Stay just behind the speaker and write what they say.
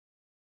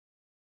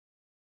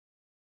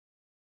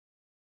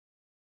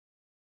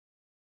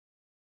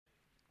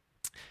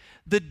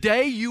The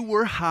day you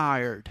were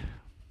hired,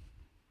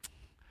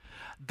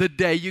 the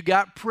day you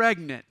got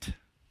pregnant,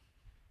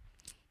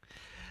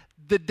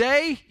 the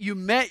day you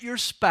met your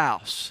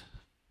spouse.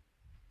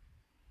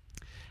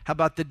 How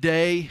about the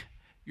day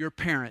your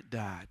parent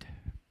died?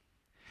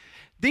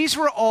 These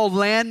were all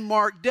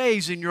landmark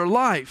days in your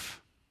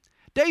life,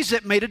 days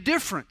that made a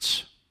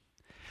difference.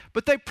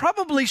 But they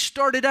probably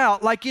started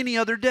out like any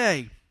other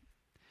day.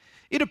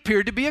 It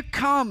appeared to be a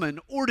common,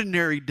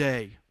 ordinary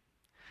day.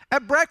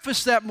 At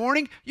breakfast that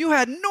morning, you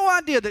had no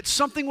idea that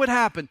something would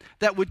happen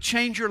that would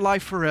change your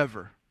life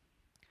forever.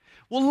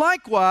 Well,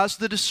 likewise,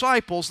 the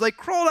disciples, they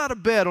crawled out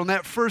of bed on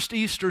that first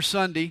Easter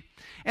Sunday,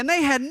 and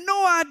they had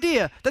no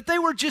idea that they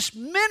were just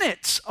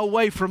minutes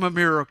away from a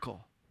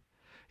miracle.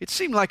 It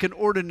seemed like an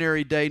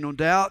ordinary day, no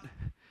doubt.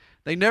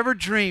 They never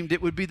dreamed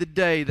it would be the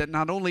day that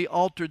not only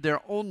altered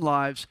their own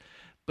lives,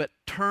 but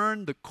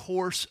turned the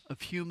course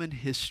of human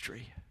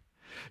history.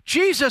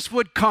 Jesus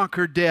would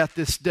conquer death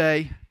this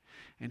day,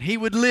 and he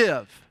would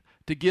live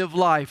to give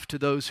life to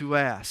those who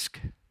ask.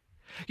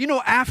 You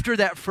know, after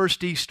that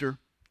first Easter,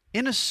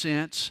 in a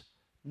sense,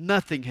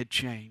 nothing had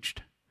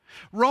changed.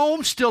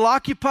 Rome still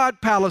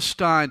occupied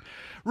Palestine.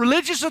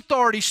 Religious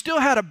authorities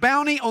still had a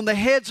bounty on the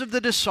heads of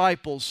the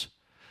disciples.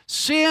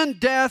 Sin,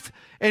 death,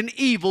 and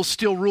evil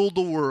still ruled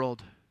the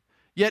world.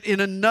 Yet in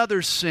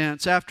another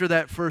sense, after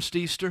that first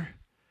Easter,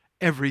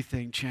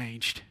 everything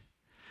changed.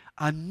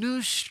 A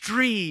new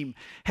stream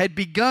had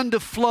begun to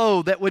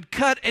flow that would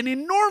cut an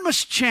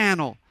enormous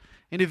channel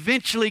and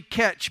eventually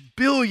catch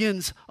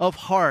billions of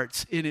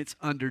hearts in its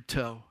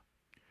undertow.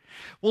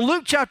 Well,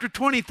 Luke chapter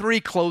 23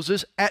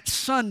 closes at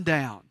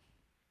sundown.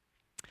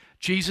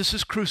 Jesus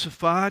is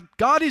crucified.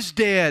 God is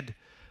dead.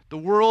 The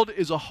world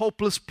is a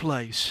hopeless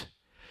place.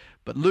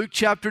 But Luke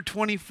chapter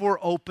 24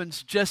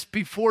 opens just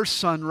before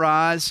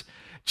sunrise.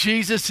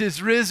 Jesus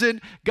is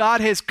risen.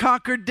 God has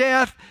conquered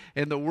death,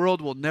 and the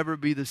world will never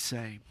be the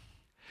same.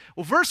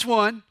 Well, verse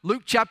 1,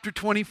 Luke chapter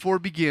 24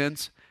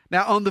 begins.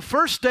 Now, on the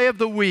first day of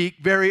the week,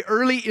 very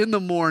early in the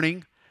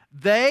morning,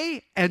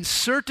 they and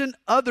certain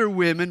other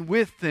women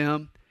with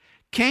them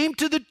came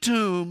to the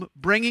tomb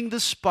bringing the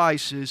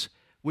spices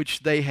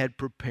which they had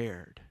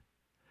prepared.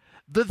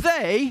 The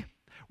they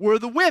were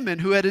the women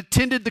who had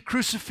attended the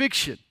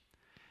crucifixion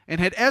and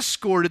had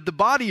escorted the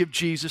body of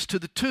Jesus to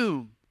the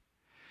tomb.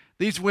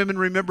 These women,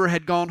 remember,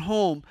 had gone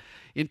home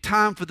in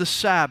time for the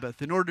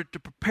Sabbath in order to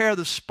prepare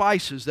the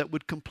spices that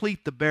would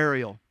complete the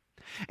burial.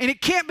 And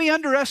it can't be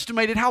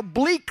underestimated how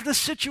bleak the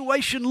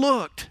situation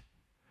looked.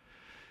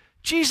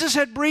 Jesus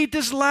had breathed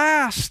his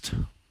last.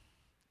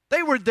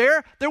 They were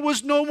there. There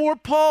was no more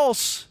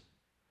pulse.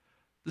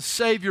 The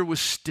Savior was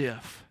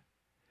stiff.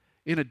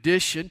 In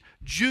addition,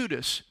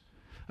 Judas,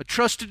 a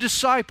trusted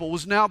disciple,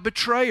 was now a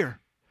betrayer.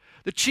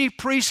 The chief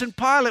priests and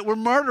Pilate were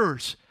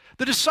murderers.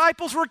 The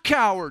disciples were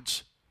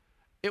cowards.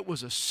 It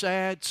was a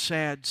sad,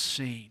 sad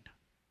scene.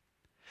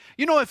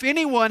 You know, if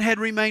anyone had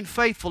remained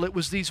faithful, it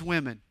was these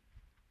women.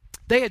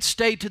 They had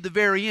stayed to the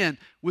very end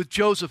with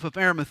Joseph of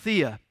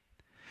Arimathea.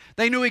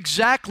 They knew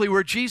exactly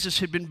where Jesus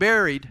had been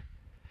buried.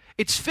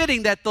 It's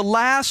fitting that the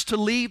last to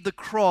leave the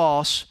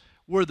cross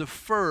were the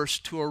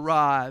first to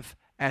arrive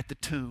at the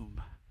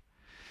tomb.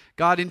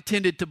 God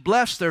intended to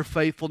bless their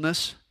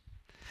faithfulness.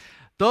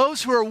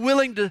 Those who are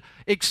willing to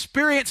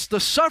experience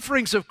the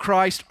sufferings of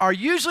Christ are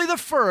usually the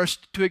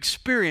first to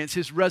experience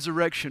his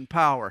resurrection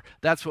power.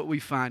 That's what we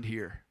find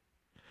here.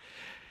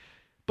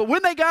 But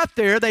when they got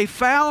there, they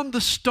found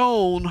the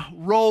stone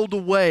rolled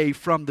away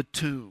from the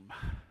tomb.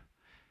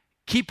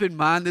 Keep in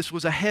mind, this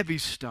was a heavy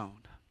stone.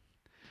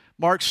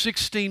 Mark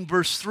 16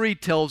 verse 3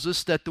 tells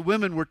us that the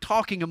women were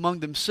talking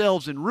among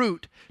themselves en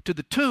route to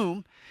the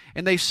tomb,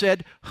 and they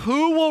said,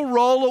 "Who will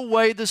roll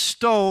away the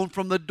stone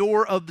from the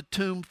door of the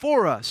tomb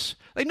for us?"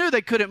 They knew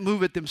they couldn't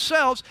move it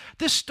themselves.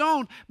 This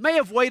stone may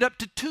have weighed up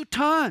to 2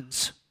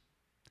 tons.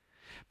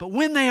 But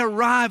when they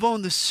arrive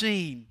on the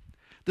scene,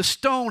 the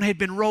stone had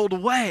been rolled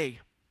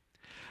away.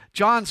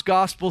 John's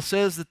gospel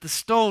says that the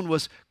stone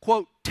was,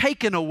 quote,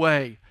 taken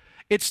away.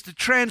 It's the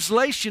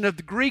translation of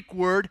the Greek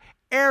word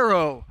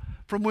airo,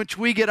 from which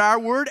we get our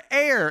word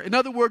air. In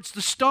other words,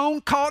 the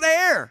stone caught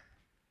air.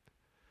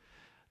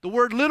 The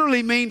word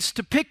literally means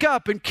to pick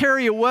up and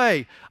carry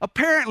away.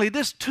 Apparently,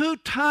 this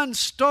 2-ton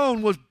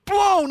stone was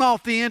blown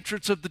off the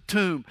entrance of the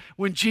tomb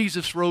when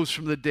Jesus rose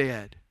from the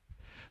dead.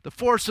 The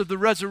force of the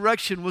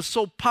resurrection was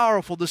so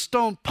powerful, the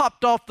stone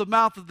popped off the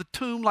mouth of the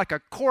tomb like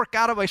a cork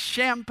out of a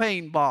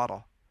champagne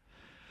bottle.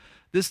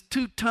 This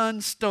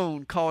 2-ton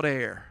stone caught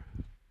air.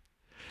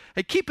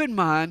 Hey, keep in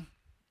mind,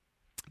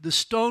 the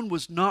stone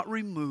was not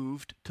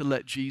removed to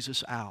let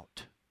Jesus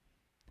out.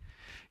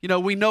 You know,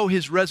 we know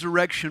his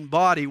resurrection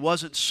body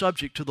wasn't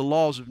subject to the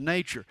laws of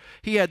nature.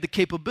 He had the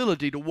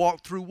capability to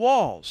walk through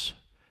walls.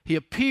 He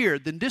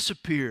appeared, then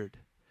disappeared.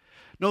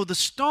 No, the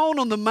stone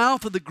on the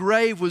mouth of the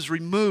grave was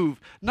removed,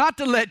 not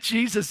to let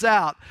Jesus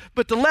out,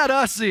 but to let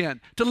us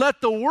in, to let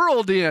the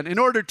world in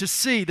order to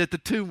see that the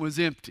tomb was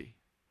empty,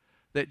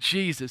 that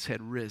Jesus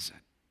had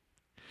risen.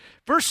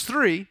 Verse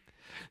 3,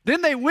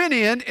 Then they went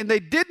in, and they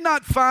did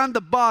not find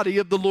the body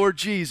of the Lord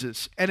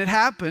Jesus. And it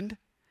happened,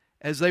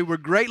 as they were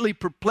greatly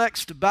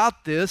perplexed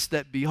about this,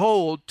 that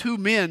behold, two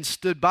men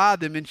stood by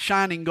them in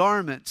shining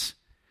garments.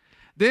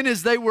 Then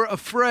as they were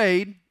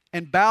afraid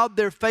and bowed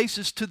their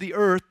faces to the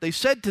earth, they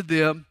said to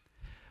them,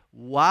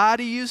 Why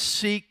do you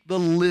seek the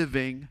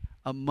living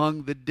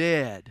among the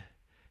dead?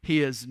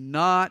 He is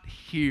not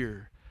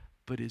here,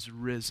 but is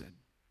risen.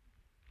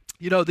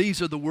 You know,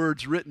 these are the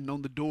words written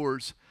on the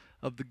doors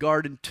of the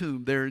Garden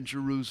Tomb there in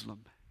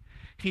Jerusalem.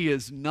 He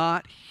is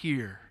not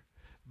here,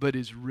 but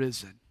is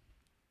risen.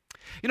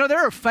 You know,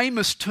 there are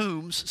famous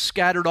tombs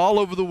scattered all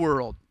over the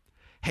world.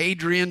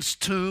 Hadrian's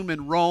tomb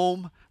in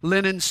Rome,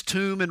 Lenin's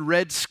tomb in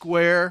Red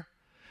Square,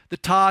 the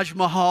Taj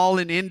Mahal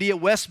in India,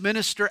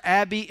 Westminster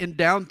Abbey in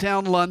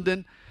downtown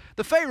London,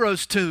 the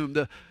Pharaoh's tomb,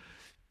 the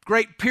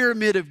Great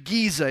Pyramid of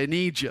Giza in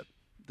Egypt,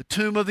 the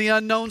tomb of the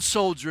unknown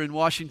soldier in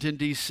Washington,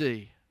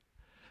 D.C.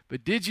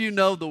 But did you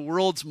know the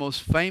world's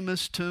most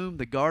famous tomb,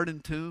 the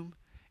Garden Tomb,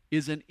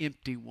 is an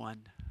empty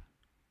one?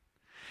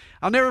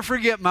 I'll never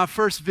forget my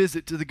first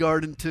visit to the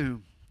Garden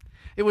Tomb.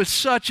 It was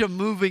such a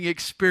moving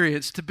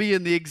experience to be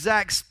in the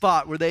exact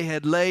spot where they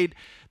had laid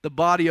the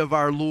body of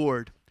our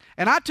Lord.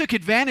 And I took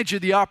advantage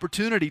of the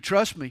opportunity,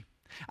 trust me.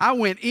 I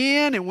went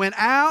in and went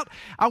out.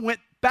 I went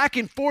back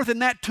and forth in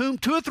that tomb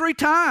 2 or 3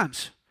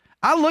 times.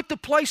 I looked the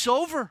place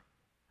over.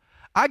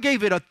 I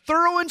gave it a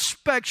thorough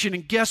inspection,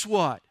 and guess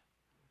what?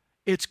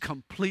 It's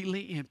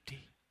completely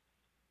empty.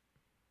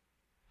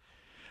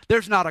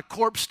 There's not a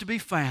corpse to be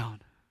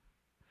found.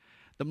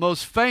 The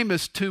most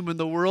famous tomb in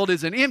the world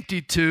is an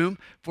empty tomb,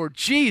 for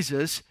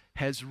Jesus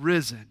has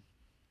risen.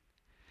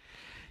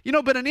 You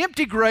know, but an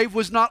empty grave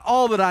was not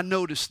all that I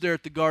noticed there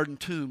at the Garden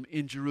Tomb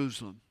in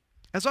Jerusalem.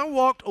 As I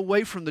walked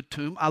away from the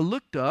tomb, I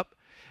looked up,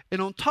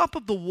 and on top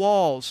of the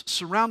walls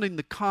surrounding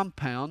the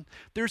compound,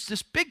 there's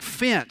this big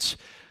fence,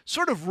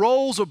 sort of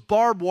rolls of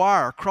barbed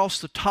wire across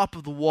the top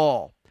of the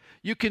wall.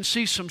 You can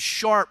see some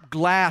sharp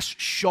glass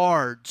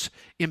shards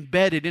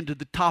embedded into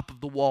the top of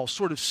the wall,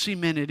 sort of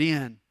cemented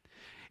in.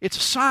 It's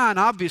a sign,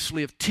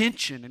 obviously, of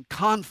tension and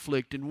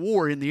conflict and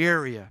war in the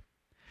area.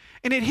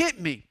 And it hit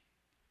me.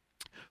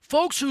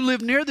 Folks who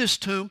live near this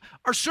tomb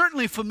are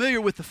certainly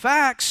familiar with the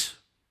facts.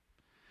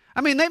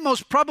 I mean, they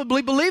most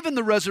probably believe in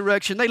the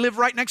resurrection. They live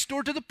right next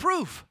door to the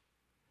proof.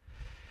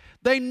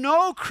 They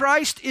know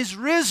Christ is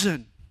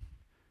risen,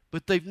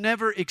 but they've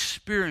never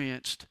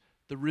experienced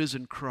the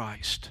risen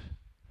Christ.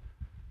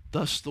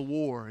 Thus the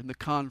war and the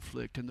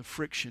conflict and the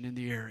friction in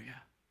the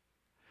area.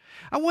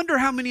 I wonder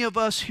how many of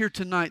us here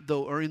tonight,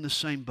 though, are in the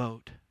same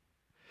boat.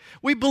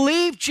 We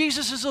believe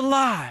Jesus is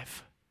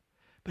alive,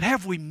 but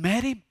have we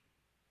met Him?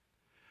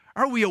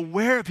 Are we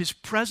aware of His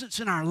presence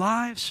in our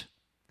lives?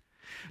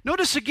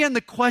 Notice again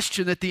the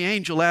question that the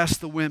angel asked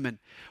the women.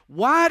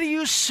 Why do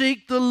you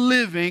seek the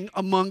living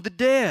among the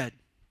dead?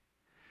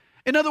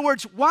 In other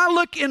words, why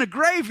look in a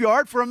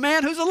graveyard for a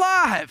man who's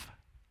alive?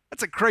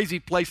 That's a crazy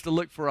place to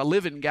look for a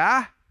living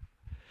guy.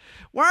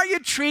 Why are you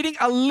treating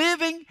a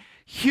living,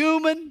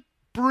 human,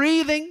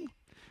 breathing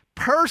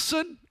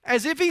person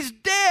as if he's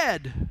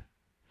dead?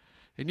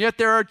 And yet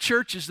there are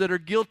churches that are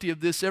guilty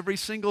of this every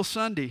single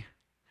Sunday.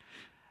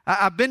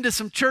 I've been to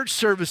some church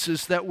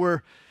services that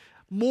were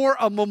more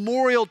a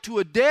memorial to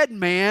a dead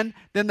man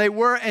than they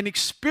were an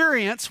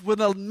experience with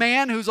a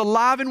man who's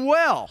alive and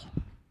well.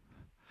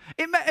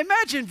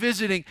 Imagine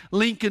visiting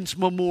Lincoln's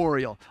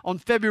memorial on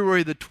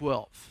February the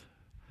 12th.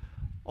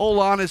 Old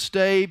Honest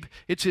Abe,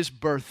 it's his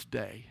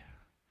birthday.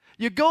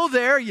 You go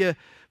there, you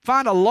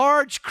find a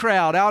large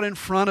crowd out in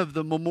front of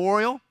the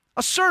memorial.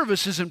 A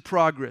service is in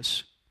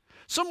progress.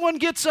 Someone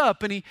gets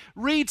up and he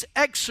reads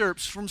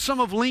excerpts from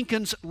some of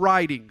Lincoln's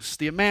writings,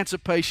 the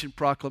Emancipation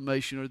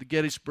Proclamation or the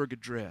Gettysburg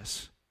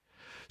Address.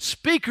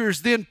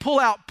 Speakers then pull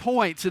out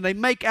points and they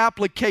make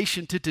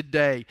application to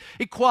today.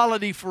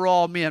 Equality for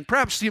all men,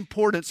 perhaps the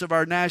importance of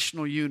our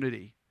national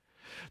unity.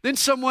 Then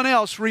someone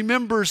else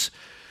remembers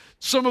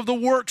some of the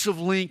works of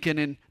Lincoln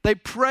and they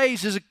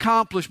praise his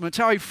accomplishments,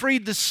 how he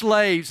freed the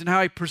slaves and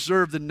how he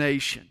preserved the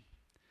nation.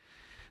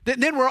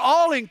 Then we're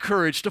all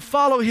encouraged to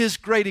follow his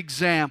great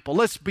example.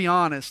 Let's be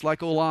honest,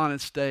 like old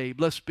Honest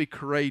Abe. Let's be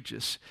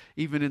courageous,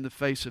 even in the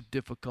face of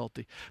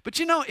difficulty. But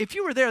you know, if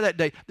you were there that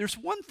day, there's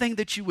one thing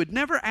that you would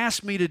never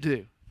ask me to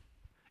do.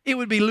 It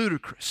would be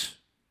ludicrous.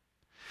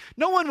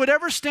 No one would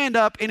ever stand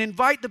up and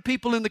invite the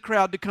people in the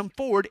crowd to come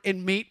forward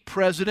and meet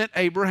President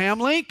Abraham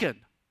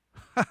Lincoln.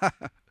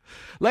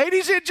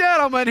 Ladies and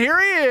gentlemen, here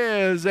he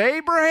is,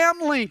 Abraham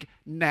Lincoln.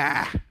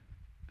 Nah,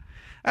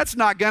 that's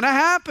not going to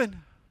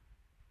happen.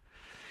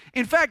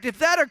 In fact, if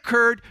that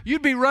occurred,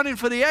 you'd be running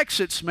for the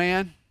exits,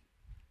 man.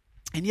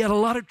 And yet a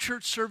lot of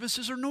church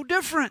services are no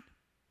different.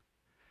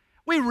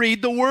 We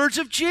read the words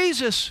of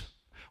Jesus.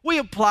 We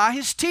apply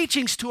His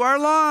teachings to our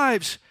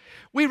lives.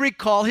 We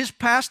recall His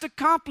past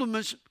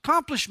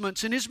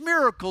accomplishments and His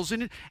miracles,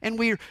 and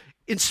we're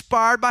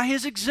inspired by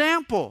His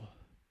example.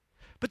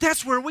 But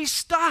that's where we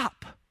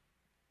stop.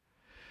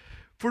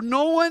 For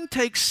no one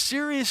takes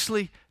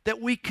seriously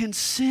that we can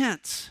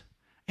sense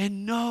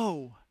and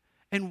know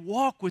and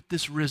walk with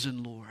this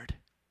risen Lord.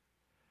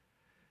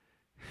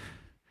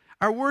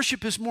 Our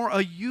worship is more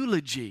a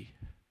eulogy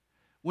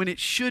when it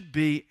should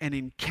be an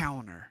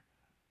encounter.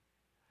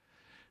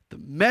 The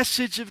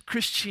message of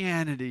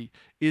Christianity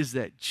is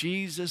that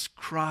Jesus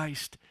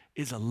Christ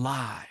is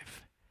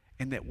alive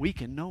and that we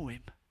can know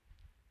Him.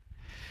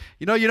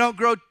 You know, you don't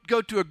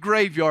go to a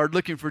graveyard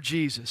looking for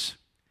Jesus.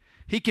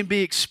 He can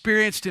be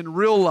experienced in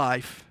real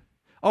life,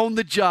 on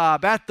the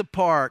job, at the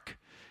park,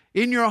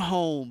 in your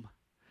home.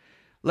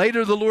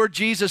 Later, the Lord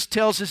Jesus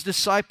tells His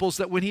disciples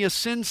that when He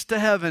ascends to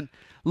heaven,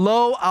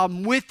 "Lo,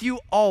 I'm with you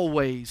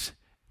always,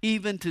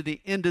 even to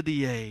the end of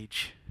the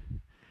age."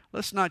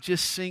 Let's not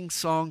just sing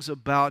songs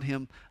about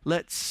Him.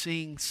 Let's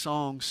sing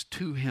songs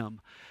to Him.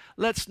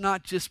 Let's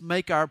not just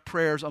make our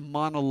prayers a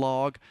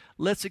monologue.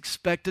 Let's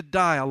expect a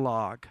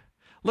dialogue.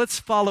 Let's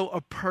follow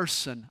a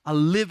person, a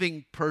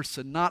living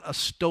person, not a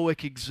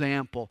stoic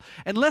example.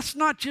 And let's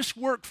not just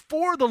work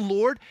for the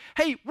Lord.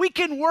 Hey, we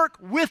can work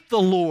with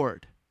the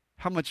Lord.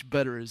 How much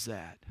better is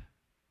that?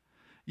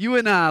 You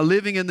and I,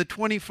 living in the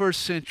 21st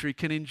century,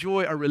 can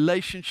enjoy a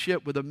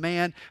relationship with a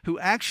man who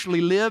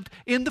actually lived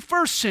in the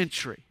first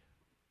century.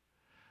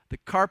 The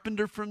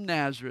carpenter from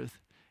Nazareth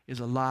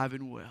is alive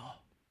and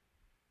well.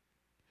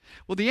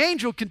 Well, the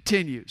angel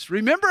continues.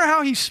 Remember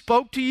how he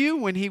spoke to you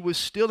when he was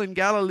still in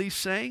Galilee,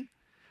 saying,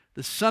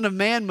 "The Son of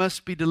Man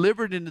must be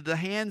delivered into the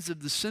hands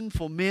of the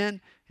sinful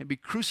men and be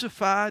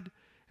crucified,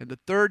 and the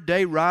third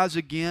day rise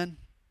again."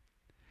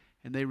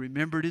 And they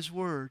remembered his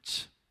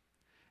words.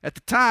 At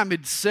the time,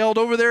 it sailed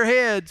over their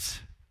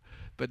heads,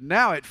 but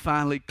now it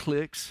finally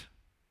clicks.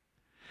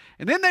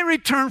 And then they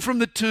returned from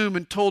the tomb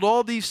and told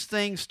all these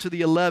things to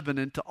the 11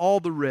 and to all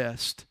the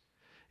rest.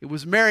 It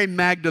was Mary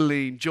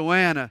Magdalene,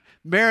 Joanna,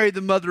 Mary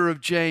the mother of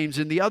James,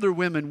 and the other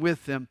women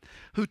with them,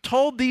 who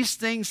told these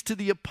things to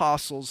the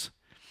apostles.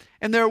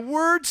 And their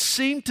words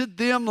seemed to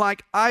them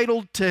like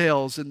idle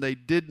tales, and they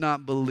did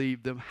not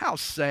believe them. How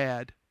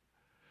sad.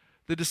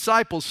 The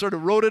disciples sort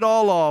of wrote it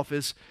all off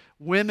as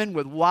women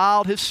with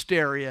wild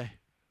hysteria.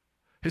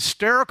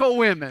 Hysterical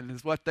women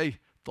is what they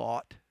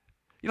thought.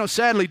 You know,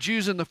 sadly,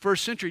 Jews in the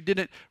first century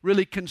didn't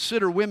really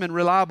consider women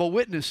reliable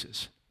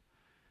witnesses.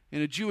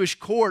 In a Jewish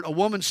court, a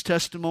woman's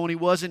testimony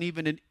wasn't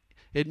even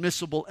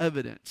admissible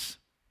evidence.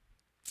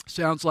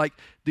 Sounds like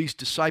these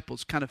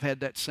disciples kind of had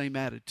that same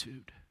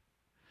attitude.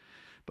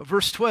 But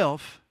verse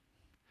 12,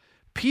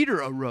 Peter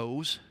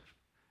arose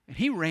and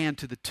he ran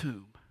to the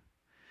tomb.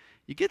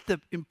 You get the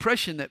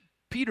impression that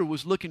Peter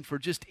was looking for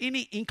just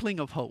any inkling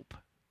of hope.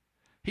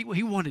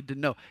 He wanted to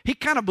know. He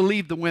kind of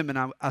believed the women,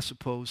 I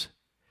suppose.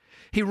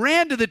 He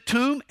ran to the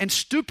tomb, and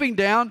stooping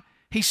down,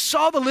 he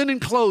saw the linen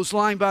clothes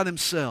lying by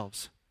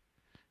themselves.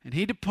 And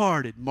he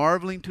departed,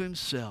 marveling to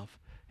himself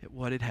at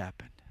what had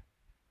happened.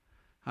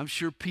 I'm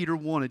sure Peter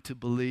wanted to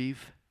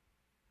believe.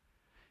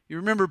 You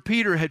remember,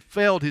 Peter had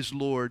failed his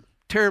Lord,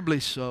 terribly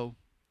so.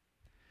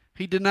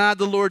 He denied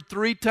the Lord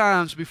 3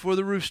 times before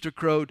the rooster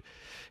crowed.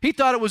 He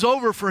thought it was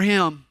over for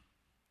him.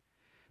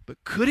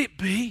 But could it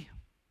be?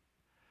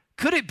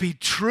 Could it be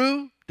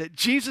true that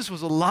Jesus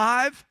was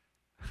alive?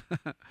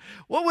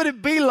 What would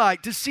it be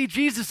like to see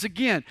Jesus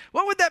again?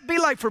 What would that be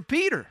like for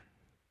Peter?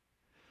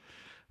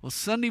 Well,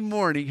 Sunday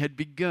morning had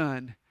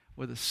begun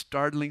with a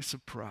startling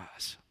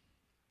surprise.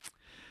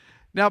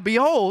 Now,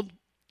 behold,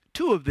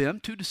 2 of them,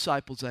 2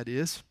 disciples that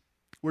is,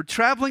 were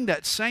traveling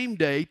that same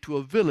day to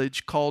a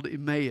village called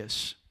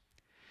Emmaus,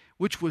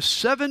 which was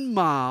 7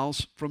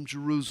 miles from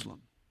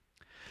Jerusalem.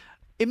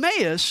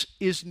 Emmaus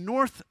is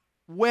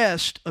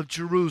northwest of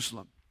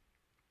Jerusalem.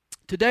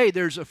 Today,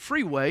 there's a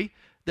freeway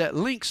that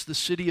links the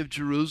city of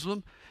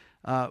Jerusalem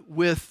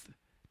with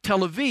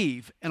Tel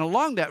Aviv. And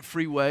along that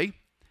freeway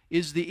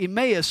is the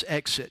Emmaus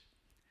exit.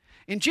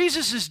 In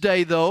Jesus'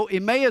 day, though,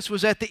 Emmaus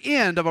was at the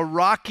end of a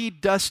rocky,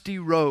 dusty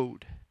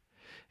road.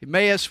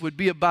 Emmaus would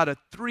be about a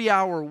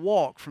 3-hour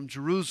walk from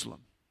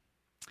Jerusalem.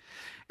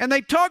 And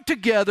they talked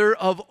together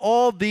of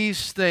all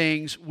these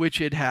things which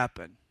had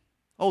happened.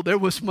 Oh, there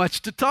was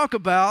much to talk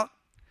about.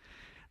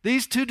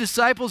 These 2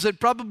 disciples had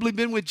probably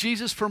been with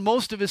Jesus for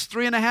most of his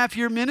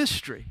 3.5-year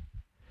ministry.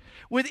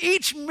 With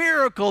each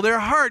miracle, their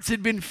hearts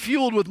had been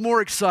fueled with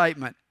more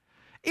excitement.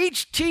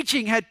 Each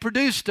teaching had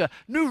produced a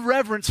new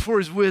reverence for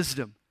his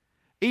wisdom.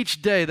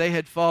 Each day they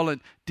had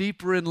fallen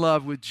deeper in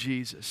love with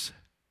Jesus.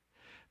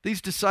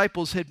 These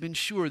disciples had been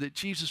sure that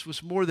Jesus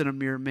was more than a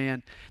mere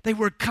man. They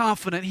were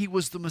confident he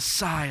was the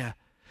Messiah.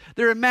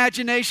 Their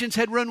imaginations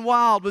had run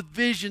wild with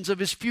visions of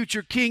his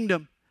future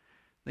kingdom.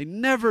 They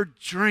never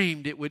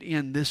dreamed it would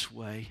end this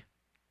way.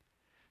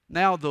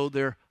 Now, though,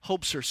 their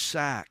hopes are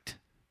sacked.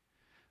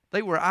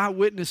 They were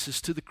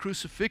eyewitnesses to the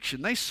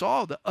crucifixion. They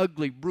saw the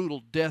ugly,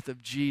 brutal death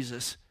of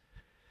Jesus.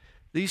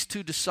 These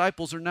 2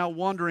 disciples are now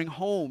wandering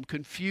home,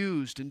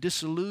 confused and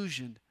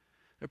disillusioned.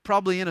 They're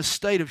probably in a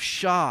state of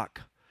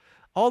shock.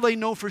 All they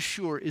know for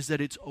sure is that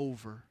it's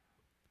over.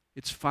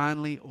 It's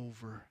finally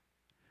over.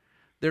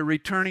 They're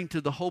returning to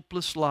the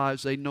hopeless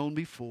lives they'd known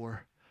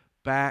before,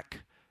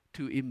 back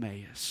to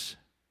Emmaus.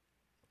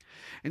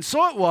 And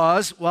so it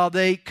was, while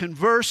they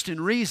conversed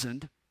and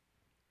reasoned,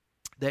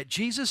 that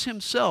Jesus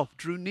himself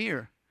drew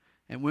near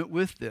and went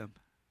with them.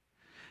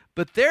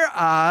 but their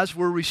eyes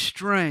were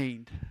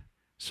restrained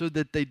so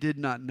that they did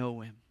not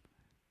know him.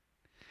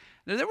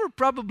 Now, there were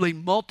probably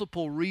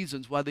multiple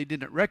reasons why they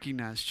didn't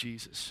recognize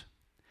Jesus.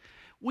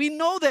 We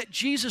know that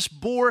Jesus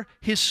bore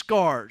his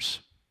scars.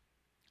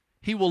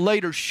 He will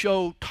later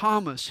show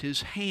Thomas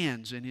his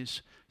hands and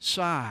his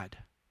side.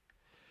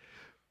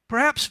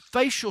 Perhaps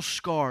facial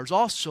scars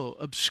also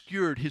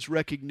obscured his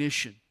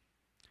recognition.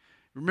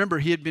 Remember,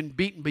 he had been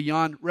beaten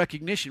beyond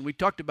recognition. We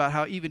talked about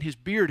how even his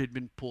beard had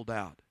been pulled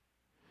out.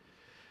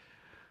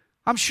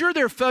 I'm sure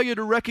their failure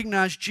to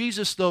recognize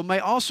Jesus, though, may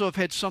also have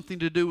had something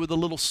to do with a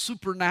little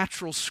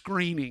supernatural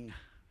screening.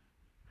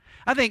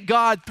 I think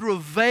God threw a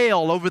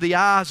veil over the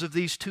eyes of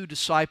these two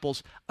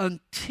disciples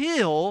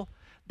until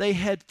they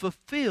had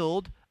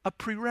fulfilled a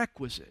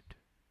prerequisite.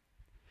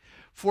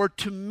 For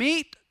to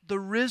meet the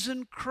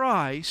risen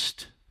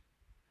Christ,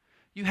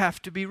 you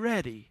have to be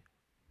ready.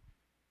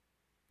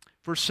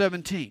 Verse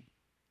 17.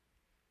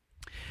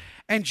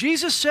 And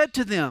Jesus said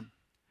to them,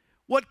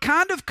 "What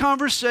kind of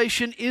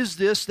conversation is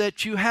this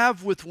that you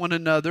have with one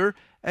another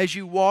as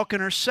you walk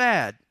and are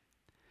sad?"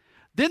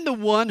 Then the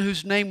one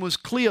whose name was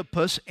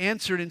Cleopas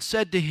answered and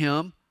said to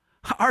him,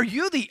 "Are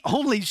you the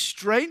only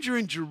stranger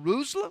in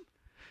Jerusalem?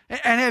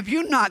 And have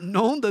you not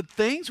known the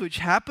things which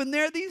happen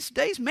there these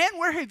days? Man,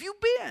 where have you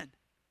been?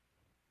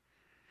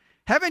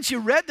 Haven't you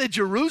read the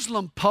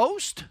Jerusalem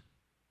Post?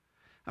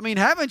 I mean,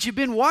 haven't you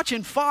been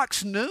watching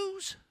Fox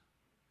News?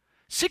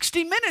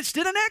 60 Minutes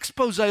did an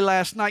expose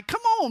last night.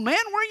 Come on,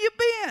 man, where you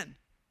been?"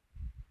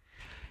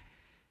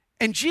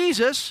 And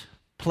Jesus,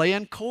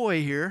 playing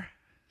coy here,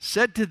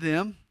 said to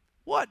them,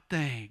 "What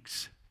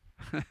things?"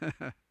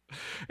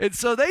 And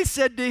so they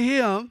said to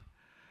him,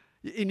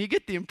 and you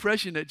get the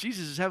impression that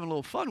Jesus is having a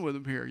little fun with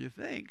them here, you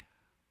think.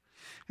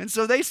 And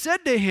so they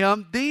said to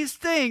him these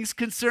things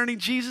concerning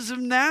Jesus of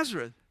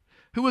Nazareth,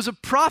 who was a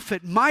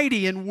prophet,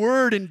 mighty in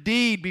word and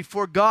deed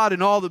before God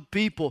and all the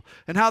people,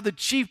 and how the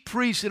chief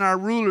priests and our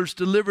rulers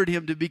delivered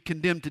him to be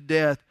condemned to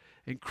death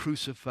and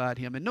crucified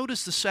him. And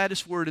notice the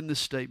saddest word in this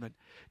statement,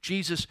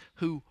 Jesus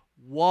who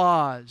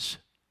was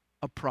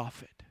a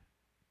prophet.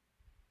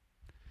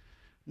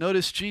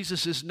 Notice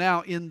Jesus is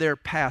now in their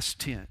past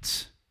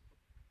tense.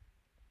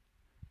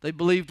 They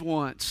believed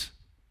once,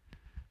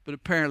 but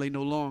apparently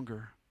no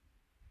longer.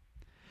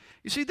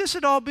 You see, this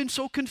had all been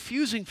so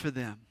confusing for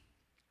them.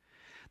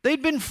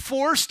 They'd been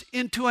forced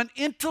into an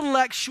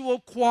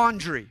intellectual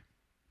quandary.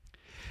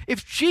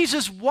 If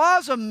Jesus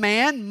was a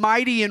man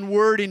mighty in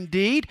word and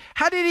deed,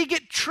 how did he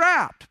get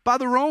trapped by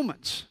the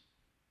Romans?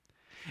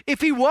 If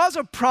he was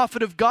a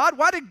prophet of God,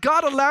 why did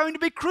God allow him to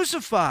be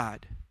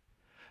crucified?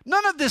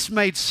 None of this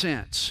made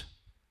sense.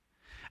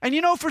 And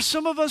you know, for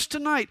some of us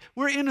tonight,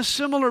 we're in a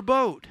similar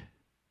boat.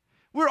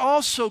 We're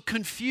also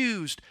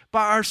confused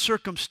by our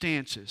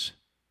circumstances.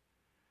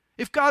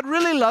 If God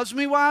really loves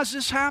me, why has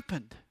this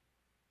happened?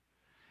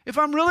 If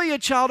I'm really a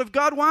child of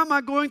God, why am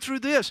I going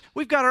through this?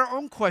 We've got our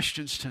own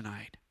questions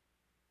tonight.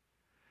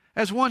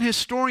 As one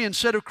historian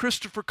said of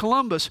Christopher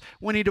Columbus,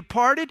 when he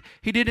departed,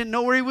 he didn't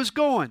know where he was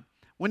going.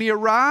 When he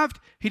arrived,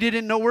 he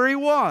didn't know where he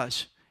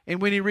was. And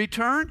when he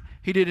returned,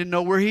 he didn't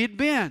know where he had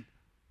been.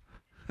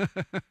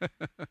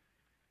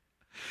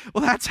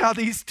 Well, that's how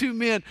these two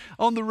men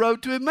on the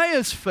road to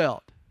Emmaus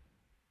felt.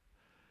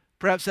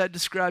 Perhaps that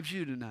describes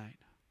you tonight.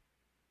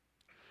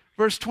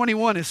 Verse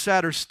 21 is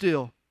sadder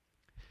still.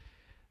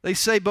 They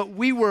say, "But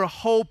we were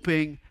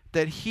hoping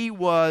that it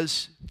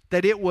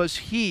was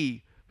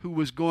he who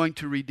was going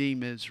to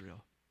redeem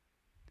Israel."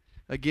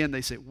 Again,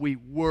 they say, we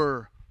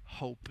were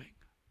hoping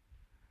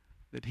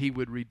that he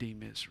would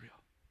redeem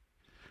Israel.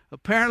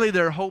 Apparently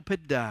their hope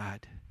had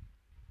died.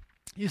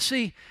 You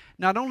see,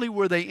 not only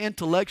were they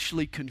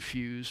intellectually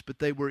confused, but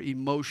they were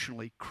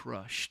emotionally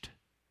crushed.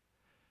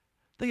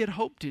 They had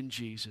hoped in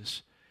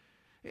Jesus,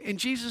 and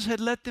Jesus had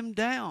let them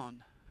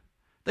down.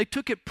 They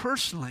took it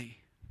personally.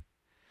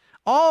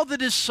 All the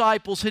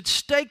disciples had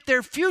staked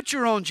their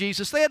future on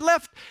Jesus. They had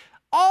left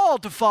all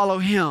to follow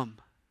him.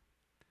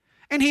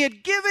 And he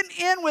had given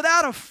in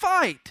without a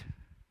fight.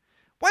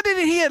 Why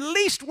didn't he at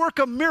least work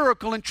a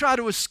miracle and try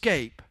to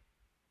escape?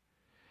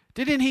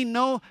 Didn't he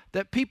know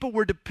that people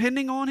were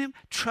depending on him,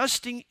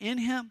 trusting in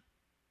him?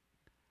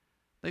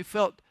 They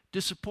felt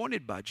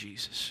disappointed by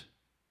Jesus.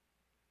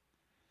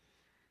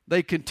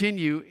 They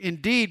continue,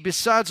 "Indeed,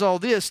 besides all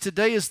this,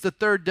 today is the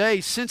third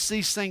day since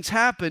these things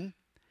happened.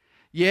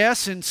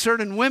 Yes, and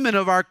certain women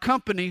of our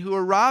company who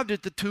arrived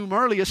at the tomb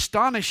early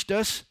astonished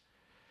us.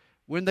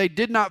 When they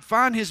did not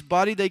find his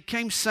body, they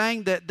came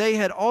saying that they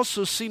had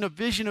also seen a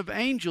vision of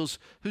angels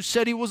who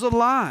said he was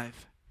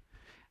alive.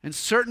 And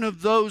certain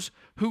of those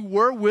who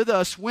were with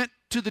us went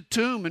to the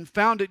tomb and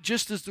found it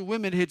just as the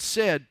women had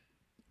said,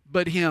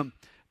 but him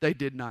they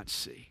did not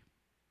see."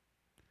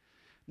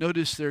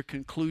 Notice their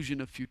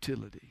conclusion of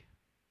futility.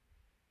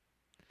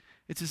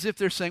 It's as if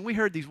they're saying, "We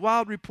heard these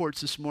wild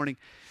reports this morning,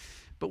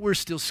 but we're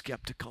still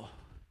skeptical.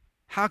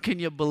 How can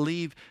you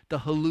believe the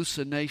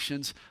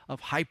hallucinations of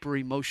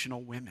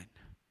hyper-emotional women?"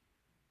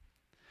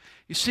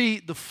 You see,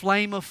 the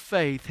flame of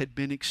faith had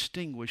been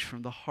extinguished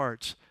from the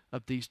hearts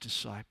of these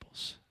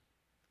disciples.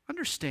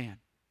 Understand,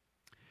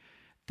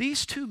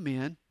 These two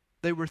men,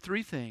 they were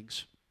three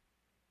things.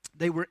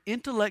 They were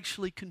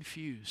intellectually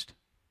confused.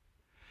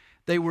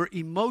 They were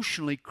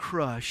emotionally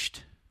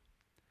crushed.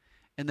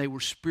 And they were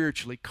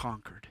spiritually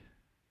conquered.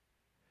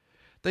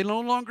 They no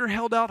longer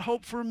held out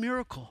hope for a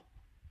miracle.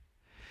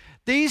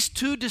 These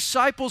two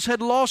disciples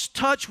had lost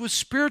touch with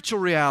spiritual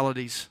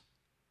realities.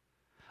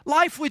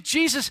 Life with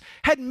Jesus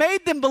had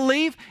made them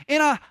believe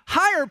in a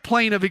higher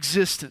plane of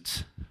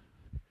existence.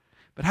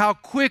 But how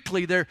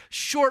quickly their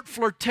short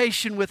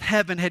flirtation with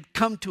heaven had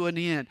come to an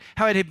end.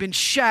 How it had been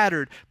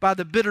shattered by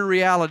the bitter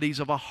realities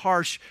of a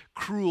harsh,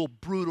 cruel,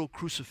 brutal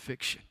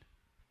crucifixion.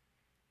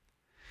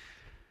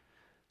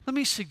 Let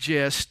me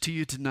suggest to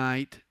you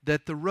tonight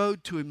that the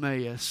road to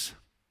Emmaus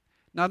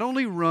not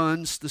only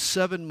runs the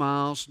 7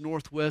 miles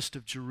northwest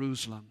of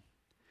Jerusalem,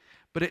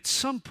 but at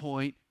some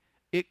point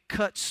it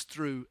cuts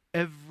through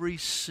every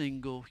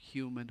single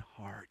human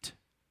heart.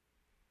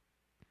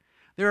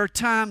 There are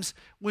times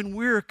when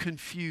we're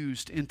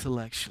confused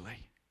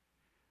intellectually.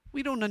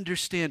 We don't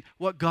understand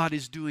what God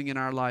is doing in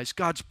our lives,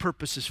 God's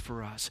purposes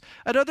for us.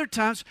 At other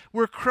times,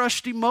 we're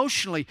crushed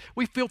emotionally.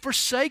 We feel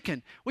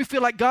forsaken. We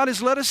feel like God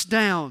has let us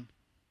down.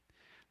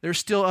 There are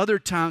still other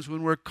times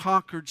when we're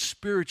conquered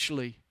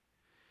spiritually.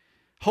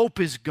 Hope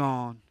is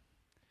gone.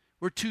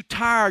 We're too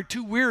tired,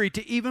 too weary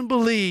to even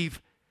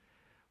believe.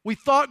 We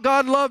thought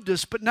God loved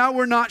us, but now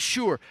we're not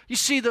sure. You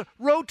see, the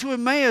road to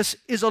Emmaus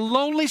is a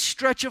lonely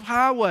stretch of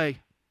highway.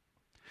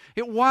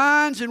 It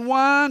winds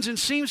and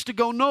seems to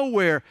go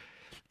nowhere.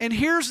 And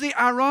here's the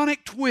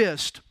ironic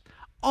twist.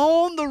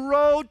 On the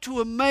road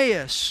to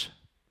Emmaus,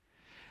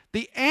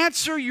 the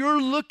answer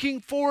you're looking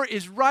for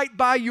is right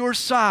by your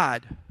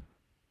side.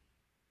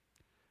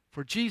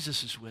 For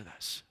Jesus is with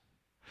us.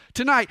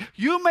 Tonight,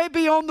 you may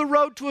be on the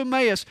road to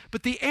Emmaus,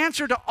 but the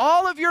answer to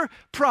all of your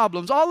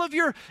problems, all of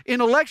your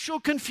intellectual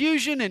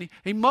confusion and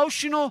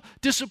emotional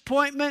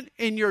disappointment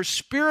and your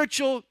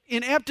spiritual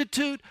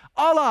ineptitude,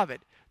 all of it,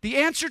 the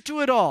answer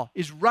to it all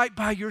is right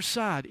by your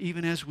side,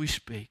 even as we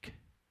speak.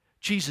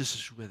 Jesus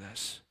is with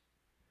us.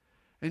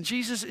 And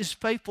Jesus is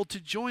faithful to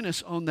join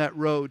us on that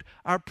road.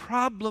 Our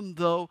problem,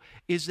 though,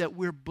 is that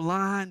we're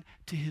blind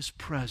to His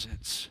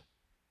presence.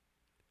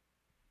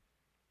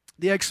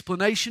 The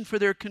explanation for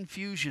their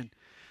confusion,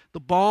 the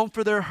balm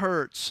for their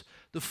hurts,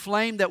 the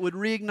flame that would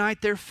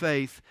reignite their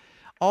faith,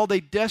 all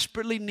they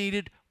desperately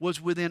needed was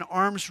within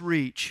arm's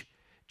reach.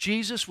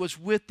 Jesus was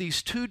with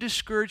these two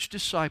discouraged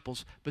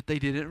disciples, but they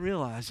didn't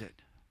realize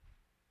it.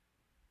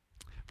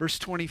 Verse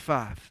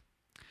 25.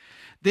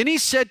 Then He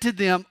said to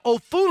them, O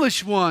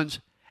foolish ones,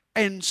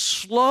 and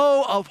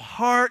slow of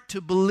heart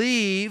to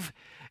believe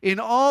in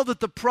all that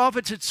the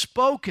prophets had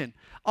spoken.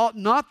 Ought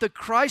not the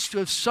Christ to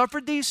have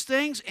suffered these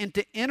things and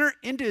to enter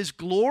into His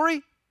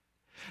glory?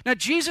 Now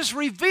Jesus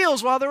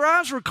reveals while their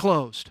eyes were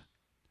closed.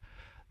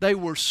 They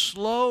were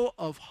slow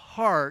of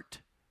heart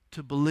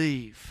to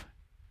believe.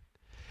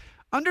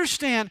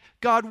 Understand,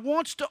 God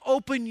wants to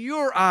open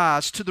your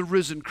eyes to the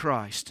risen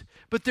Christ.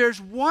 But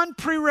there's one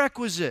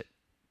prerequisite.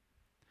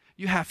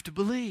 You have to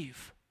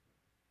believe.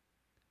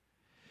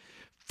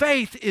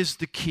 Faith is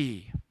the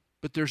key,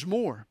 but there's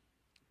more.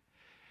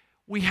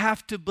 We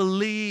have to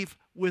believe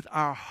with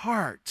our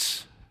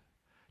hearts.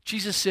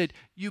 Jesus said,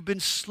 you've been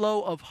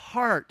slow of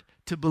heart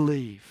to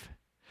believe.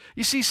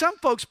 You see, some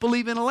folks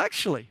believe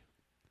intellectually.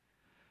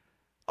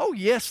 Oh,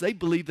 yes, they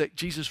believe that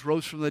Jesus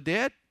rose from the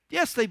dead.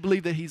 Yes, they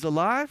believe that He's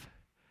alive.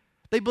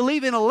 They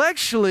believe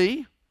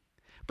intellectually,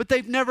 but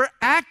they've never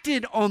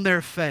acted on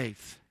their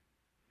faith.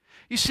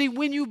 You see,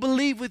 when you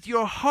believe with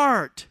your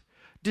heart,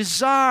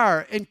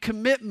 desire and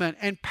commitment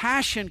and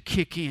passion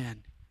kick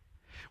in.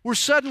 We're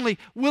suddenly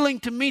willing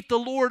to meet the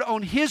Lord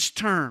on His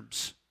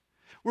terms.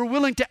 We're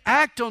willing to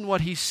act on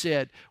what He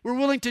said. We're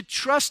willing to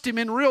trust Him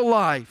in real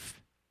life.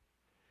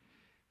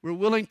 We're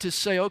willing to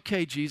say,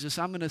 okay, Jesus,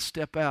 I'm going to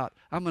step out.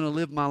 I'm going to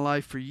live my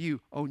life for You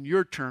on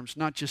Your terms,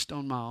 not just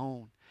on my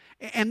own.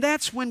 And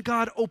that's when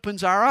God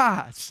opens our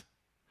eyes.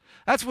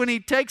 That's when He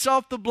takes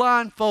off the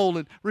blindfold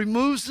and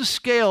removes the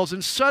scales,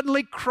 and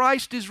suddenly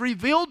Christ is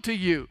revealed to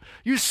you.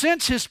 You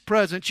sense His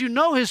presence, you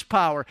know His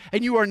power,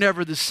 and you are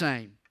never the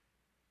same.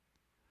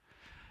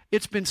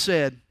 It's been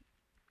said,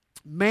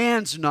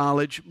 man's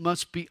knowledge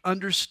must be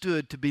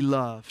understood to be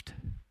loved,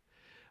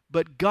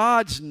 but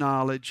God's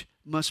knowledge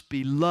must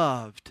be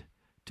loved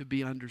to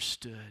be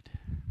understood.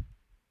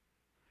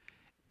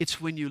 It's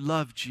when you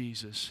love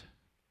Jesus.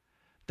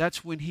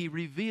 That's when He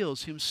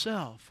reveals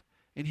Himself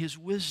and His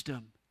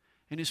wisdom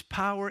and His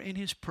power and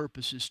His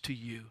purposes to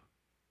you.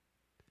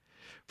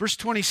 Verse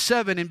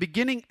 27, and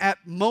beginning at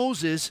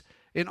Moses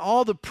and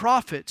all the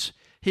prophets,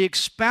 He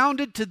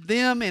expounded to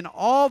them in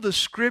all the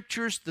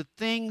Scriptures the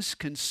things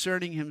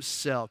concerning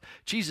Himself.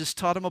 Jesus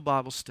taught them a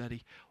Bible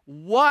study.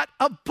 What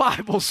a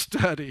Bible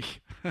study!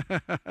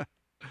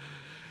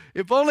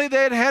 If only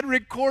they had had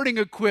recording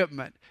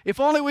equipment. If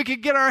only we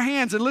could get our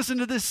hands and listen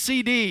to this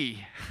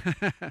CD.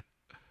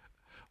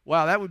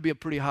 Wow, that would be a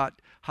pretty hot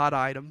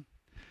item.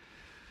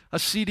 A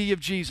CD of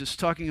Jesus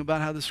talking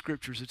about how the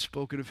Scriptures had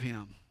spoken of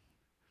Him.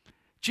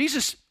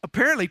 Jesus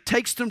apparently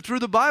takes them through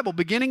the Bible,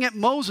 beginning at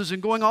Moses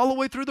and going all the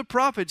way through the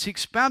prophets. He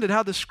expounded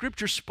how the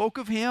Scripture spoke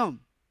of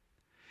him.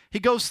 He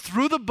goes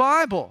through the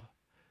Bible.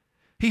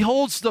 He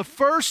holds the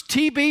first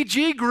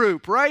TBG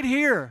group right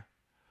here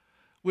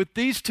with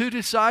these two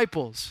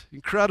disciples.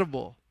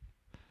 Incredible.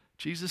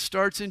 Jesus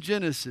starts in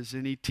Genesis,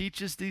 and he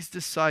teaches these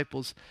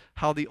disciples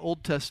how the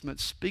Old Testament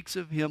speaks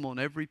of him on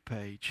every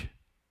page.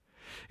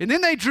 And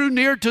then they drew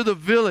near to the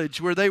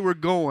village where they were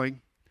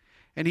going,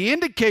 and he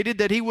indicated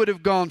that he would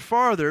have gone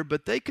farther,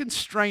 but they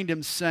constrained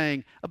him,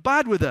 saying,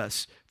 "Abide with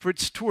us, for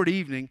it's toward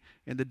evening,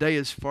 and the day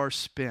is far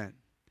spent."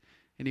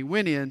 And he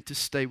went in to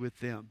stay with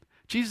them.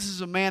 Jesus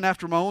is a man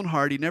after my own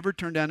heart. He never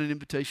turned down an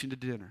invitation to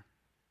dinner.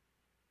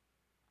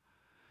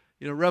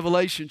 You know,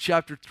 Revelation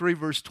chapter 3,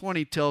 verse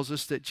 20 tells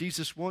us that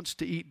Jesus wants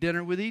to eat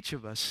dinner with each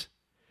of us.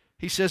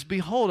 He says,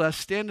 "Behold, I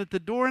stand at the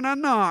door and I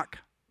knock.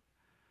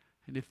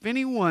 And if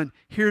anyone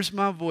hears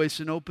my voice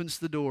and opens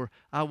the door,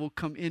 I will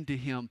come into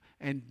him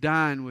and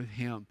dine with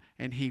him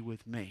and he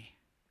with me."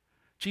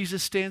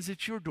 Jesus stands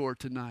at your door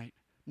tonight,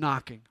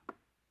 knocking,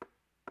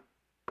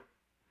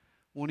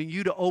 wanting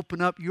you to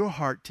open up your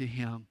heart to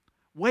him,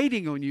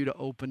 waiting on you to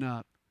open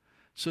up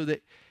so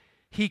that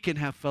he can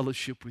have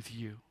fellowship with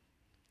you.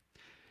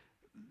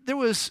 There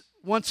was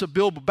once a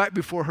billboard, back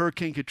before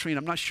Hurricane Katrina,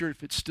 I'm not sure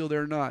if it's still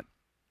there or not,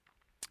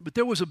 but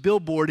there was a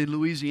billboard in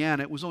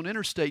Louisiana. It was on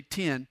Interstate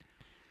 10.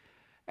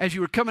 As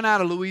you were coming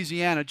out of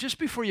Louisiana, just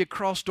before you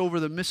crossed over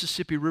the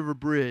Mississippi River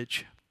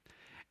Bridge.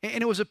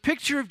 And it was a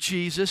picture of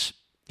Jesus.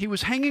 He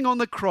was hanging on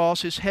the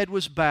cross, his head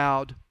was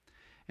bowed,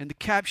 and the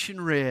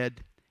caption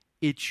read,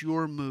 "It's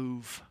your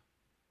move."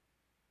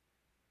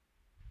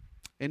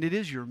 And it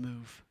is your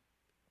move.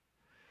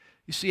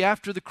 You see,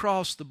 after the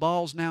cross, the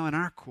ball's now in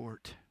our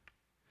court.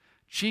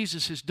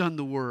 Jesus has done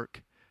the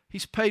work.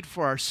 He's paid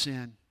for our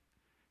sin.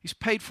 He's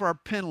paid for our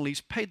penalty.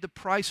 He's paid the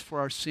price for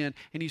our sin.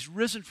 And he's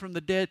risen from the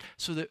dead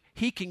so that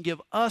he can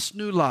give us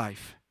new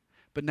life.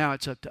 But now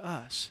it's up to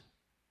us.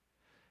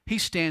 He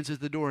stands at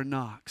the door and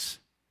knocks.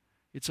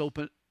 It's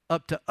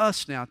up to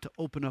us now to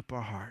open up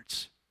our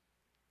hearts.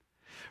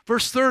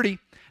 Verse 30,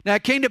 "Now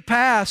it came to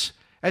pass,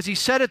 as he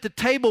sat at the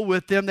table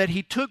with them, that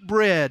he took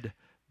bread,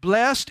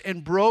 blessed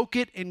and broke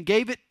it, and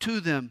gave it to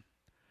them.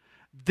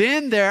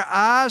 Then their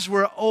eyes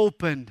were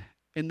opened,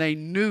 and they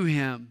knew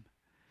him,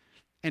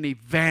 and he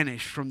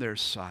vanished from their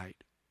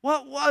sight."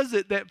 What was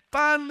it that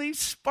finally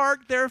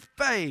sparked their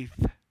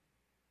faith?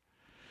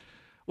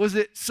 Was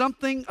it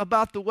something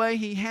about the way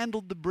he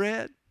handled the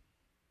bread?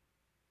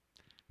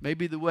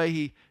 Maybe the way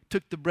he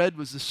took the bread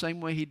was the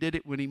same way he did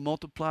it when he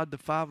multiplied the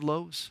 5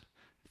 loaves,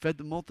 fed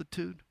the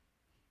multitude.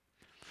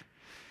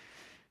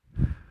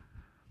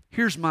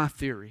 Here's my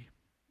theory.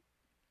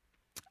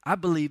 I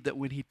believe that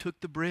when he took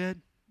the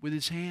bread with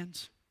his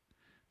hands,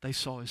 they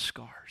saw his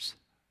scars.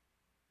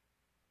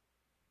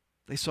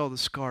 They saw the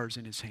scars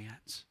in his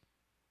hands.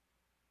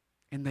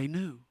 And they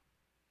knew.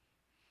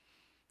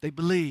 They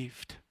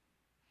believed.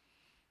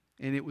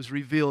 And it was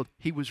revealed.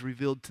 He was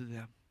revealed to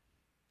them.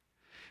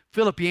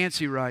 Philip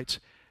Yancey writes,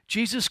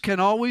 "Jesus can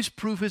always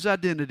prove his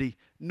identity.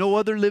 No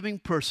other living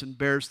person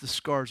bears the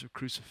scars of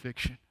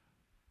crucifixion."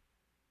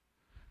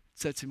 It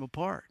sets him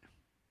apart.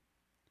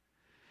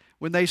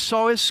 When they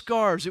saw his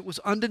scars, it was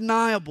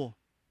undeniable.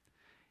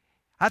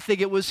 I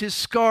think it was his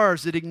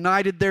scars that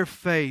ignited their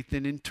faith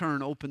and in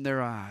turn opened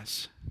their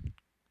eyes.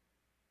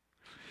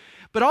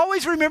 But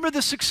always remember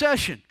the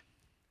succession.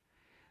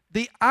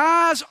 The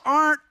eyes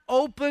aren't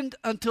opened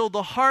until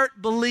the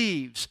heart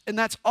believes, and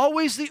that's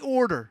always the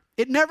order.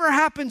 It never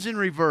happens in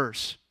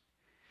reverse.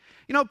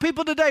 You know,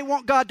 people today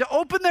want God to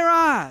open their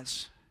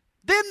eyes,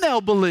 then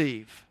they'll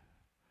believe.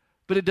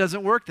 But it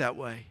doesn't work that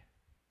way.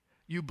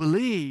 You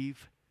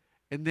believe,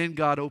 and then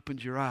God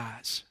opens your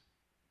eyes.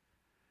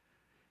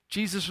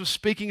 Jesus was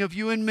speaking of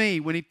you and me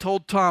when he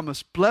told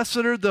Thomas, "Blessed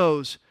are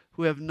those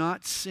who have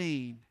not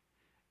seen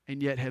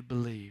and yet have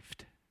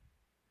believed."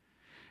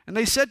 And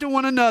they said to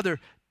one another,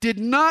 "Did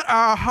not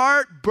our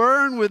heart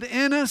burn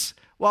within us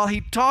while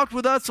he talked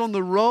with us on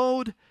the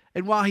road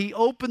and while he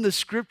opened the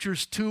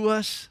Scriptures to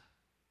us?"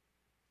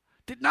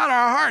 Did not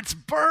our hearts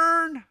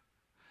burn?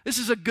 This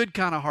is a good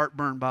kind of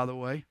heartburn, by the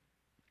way.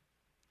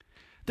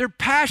 Their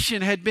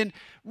passion had been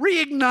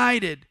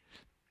reignited.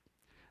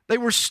 They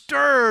were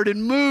stirred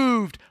and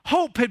moved.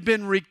 Hope had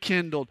been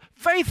rekindled.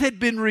 Faith had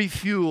been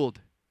refueled.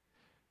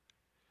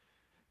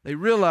 They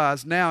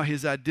realized now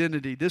his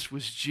identity. This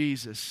was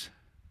Jesus.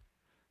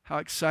 How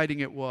exciting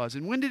it was.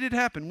 And when did it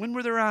happen? When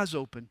were their eyes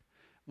open?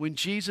 When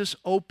Jesus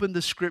opened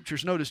the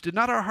Scriptures. Notice, did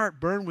not our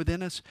heart burn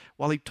within us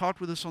while he talked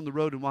with us on the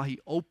road and while he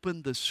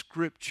opened the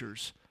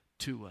Scriptures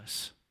to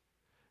us?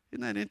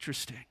 Isn't that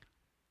interesting?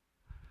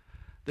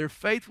 Their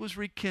faith was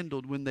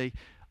rekindled when they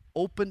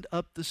opened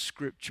up the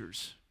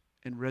Scriptures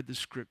and read the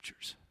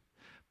Scriptures.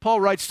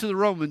 Paul writes to the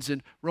Romans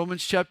in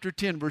Romans chapter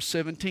 10, verse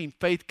 17,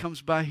 "Faith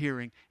comes by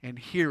hearing, and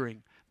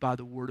hearing by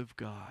the Word of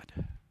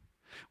God."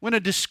 When a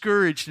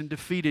discouraged and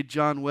defeated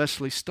John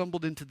Wesley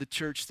stumbled into the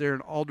church there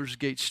in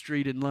Aldersgate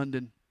Street in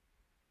London,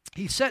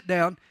 he sat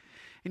down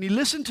and he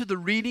listened to the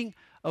reading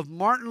of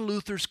Martin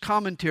Luther's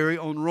commentary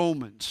on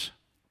Romans.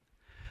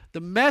 The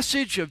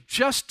message of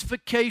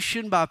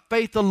justification by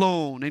faith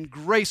alone and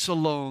grace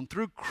alone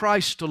through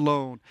Christ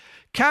alone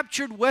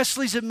captured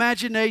Wesley's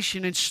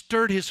imagination and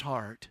stirred his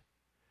heart.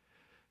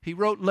 He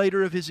wrote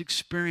later of his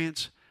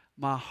experience,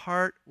 "My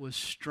heart was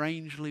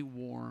strangely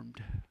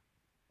warmed."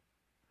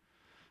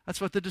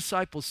 That's what the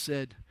disciples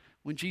said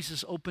when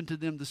Jesus opened to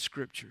them the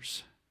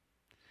Scriptures.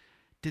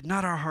 Did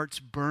not our hearts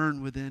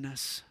burn within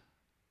us?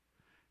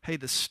 Hey,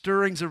 the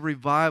stirrings of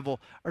revival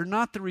are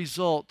not the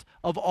result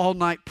of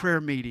all-night prayer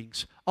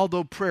meetings,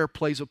 although prayer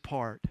plays a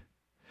part.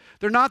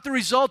 They're not the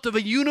result of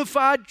a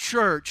unified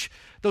church,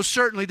 though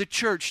certainly the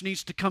church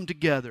needs to come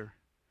together.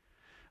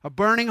 A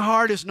burning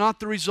heart is not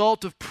the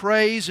result of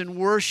praise and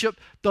worship,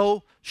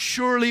 though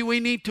surely we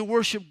need to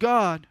worship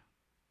God.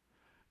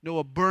 No,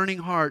 a burning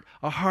heart,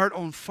 a heart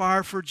on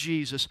fire for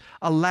Jesus,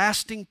 a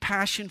lasting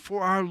passion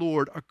for our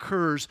Lord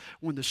occurs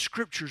when the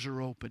Scriptures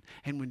are open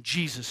and when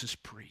Jesus is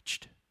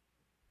preached.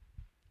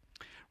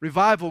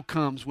 Revival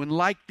comes when,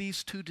 like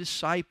these two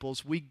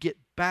disciples, we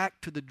get back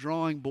to the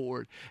drawing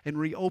board and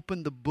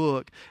reopen the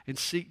book and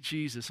seek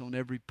Jesus on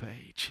every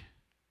page.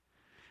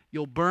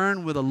 You'll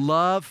burn with a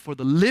love for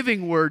the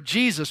living Word,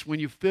 Jesus,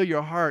 when you fill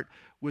your heart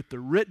with the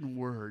written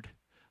Word,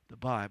 the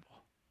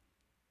Bible.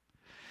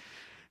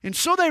 And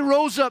so they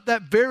rose up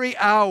that very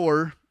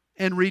hour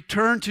and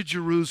returned to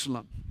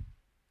Jerusalem.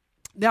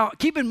 Now,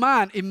 keep in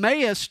mind,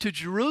 Emmaus to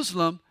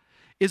Jerusalem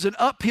is an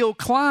uphill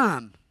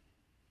climb.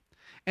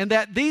 And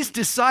that these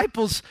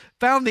disciples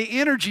found the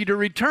energy to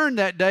return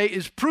that day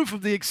is proof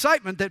of the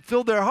excitement that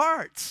filled their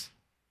hearts.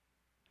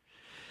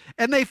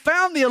 And they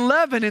found the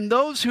 11 and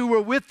those who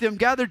were with them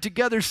gathered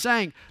together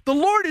saying, "The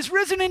Lord is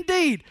risen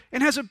indeed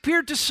and has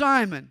appeared to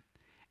Simon."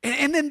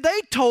 And then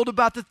they told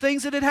about the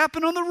things that had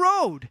happened on the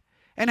road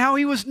and how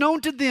he was known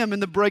to them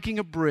in the breaking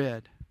of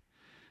bread.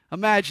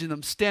 Imagine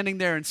them standing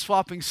there and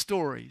swapping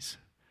stories.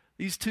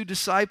 These two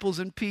disciples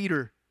and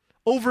Peter,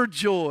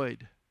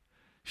 overjoyed,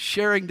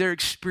 sharing their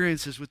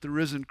experiences with the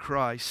risen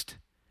Christ.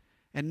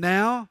 And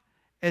now,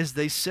 as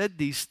they said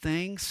these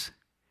things,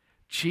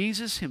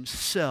 Jesus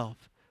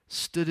himself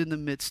stood in the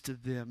midst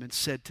of them and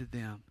said to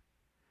them,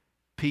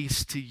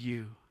 "Peace to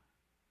you."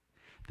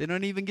 They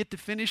don't even get to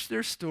finish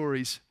their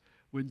stories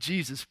when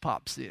Jesus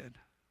pops in.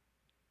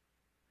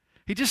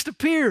 He just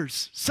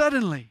appears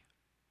suddenly.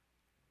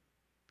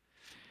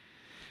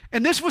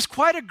 And this was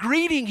quite a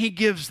greeting he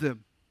gives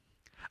them,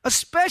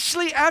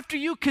 especially after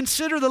you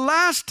consider the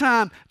last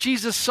time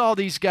Jesus saw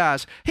these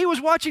guys. He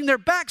was watching their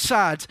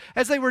backsides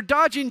as they were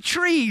dodging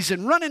trees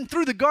and running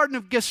through the Garden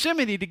of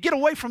Gethsemane to get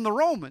away from the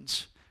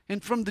Romans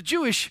and from the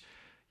Jewish,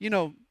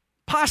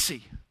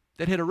 posse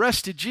that had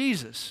arrested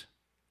Jesus.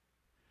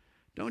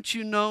 Don't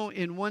you know,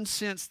 in one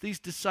sense, these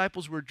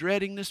disciples were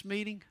dreading this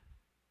meeting?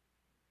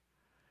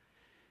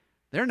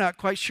 They're not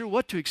quite sure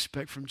what to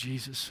expect from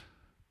Jesus.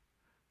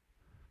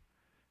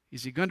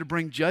 Is he going to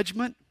bring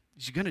judgment?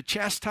 Is he going to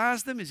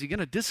chastise them? Is he going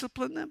to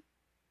discipline them?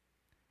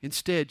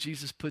 Instead,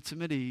 Jesus puts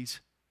them at ease.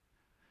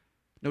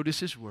 Notice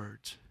his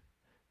words,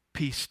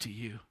 "Peace to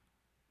you.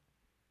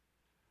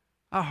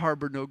 I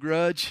harbor no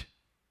grudge.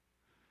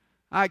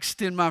 I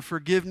extend my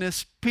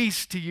forgiveness.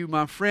 Peace to you,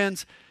 my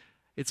friends."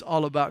 It's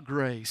all about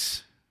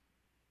grace.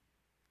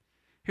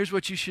 Here's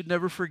what you should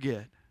never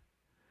forget.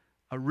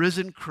 A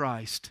risen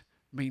Christ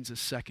means a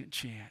second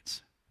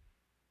chance.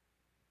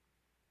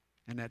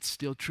 And that's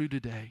still true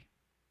today.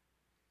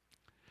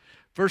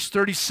 Verse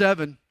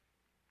 37,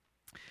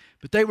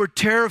 "But they were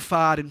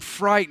terrified and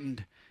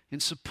frightened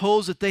and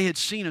supposed that they had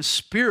seen a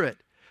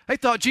spirit." They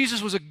thought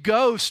Jesus was a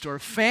ghost or a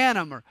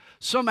phantom or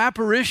some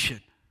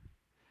apparition.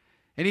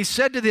 And he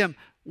said to them,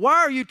 "Why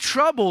are you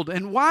troubled,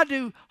 and why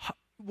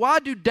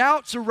do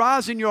doubts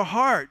arise in your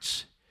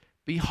hearts?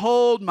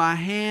 Behold my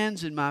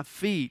hands and my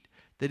feet,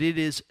 that it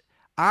is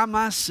I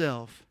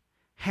myself.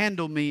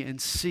 Handle me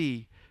and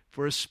see,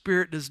 for a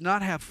spirit does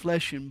not have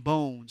flesh and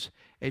bones,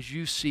 as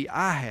you see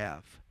I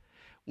have."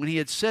 When he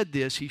had said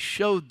this, he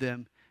showed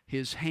them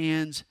his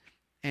hands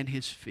and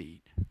his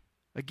feet.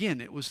 Again,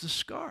 it was the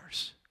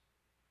scars.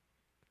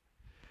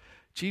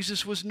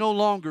 Jesus was no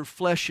longer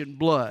flesh and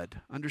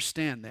blood.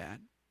 Understand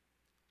that.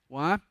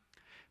 Why?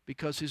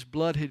 Because his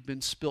blood had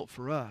been spilt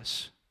for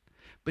us.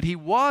 But he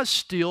was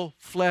still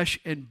flesh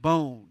and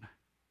bone.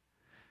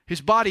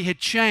 His body had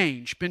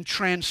changed, been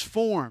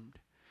transformed,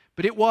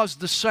 but it was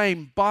the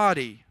same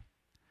body.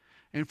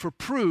 And for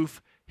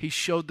proof, he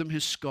showed them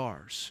his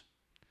scars,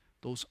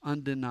 those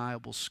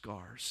undeniable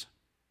scars.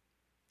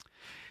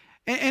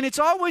 And it's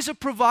always a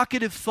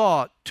provocative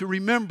thought to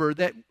remember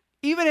that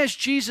even as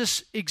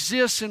Jesus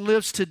exists and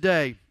lives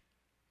today,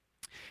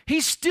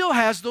 he still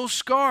has those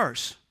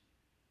scars.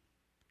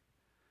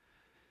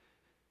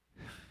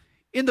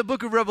 In the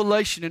book of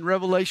Revelation, in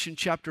Revelation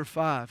chapter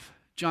 5,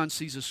 John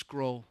sees a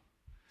scroll.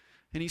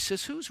 And he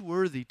says, "Who's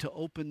worthy to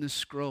open this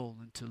scroll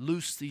and to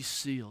loose these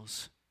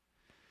seals?"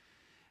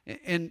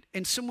 And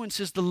someone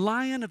says, "The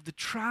Lion of the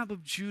tribe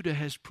of Judah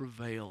has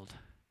prevailed."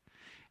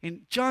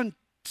 And John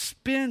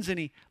spins and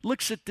he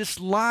looks at this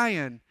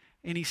lion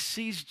and he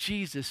sees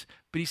Jesus,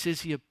 but he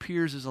says he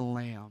appears as a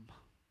lamb.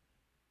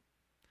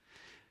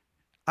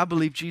 I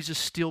believe Jesus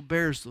still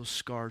bears those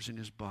scars in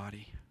his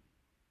body.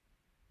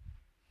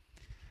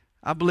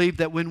 I believe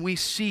that when we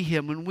see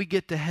him, when we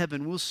get to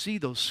heaven, we'll see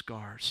those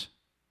scars.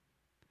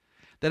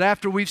 That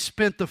after we've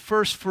spent the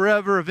first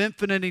forever of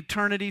infinite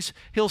eternities,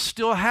 he'll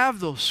still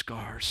have those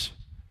scars.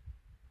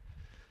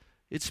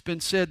 It's been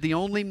said the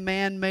only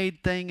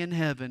man-made thing in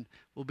heaven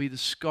will be the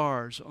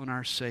scars on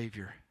our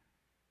Savior.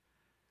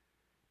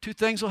 Two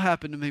things will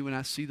happen to me when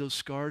I see those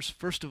scars.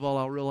 First of all,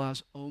 I'll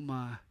realize, oh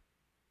my,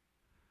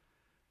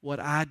 what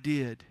I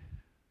did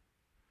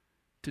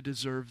to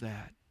deserve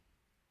that.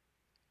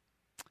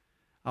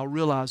 I'll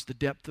realize the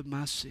depth of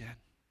my sin.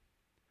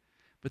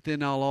 But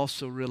then I'll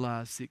also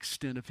realize the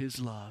extent of his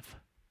love,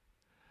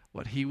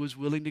 what he was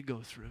willing to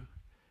go through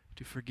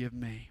to forgive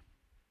me.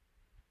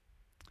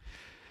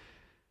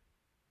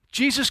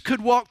 Jesus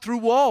could walk through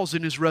walls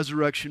in his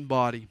resurrection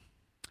body.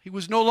 He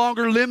was no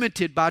longer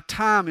limited by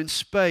time and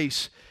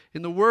space.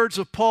 In the words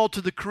of Paul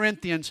to the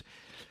Corinthians,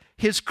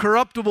 his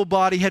corruptible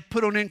body had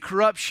put on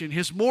incorruption.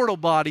 His mortal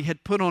body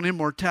had put on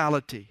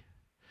immortality.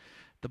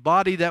 The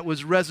body that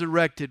was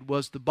resurrected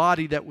was the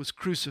body that was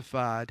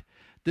crucified.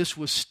 This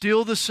was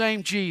still the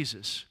same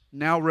Jesus,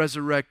 now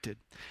resurrected.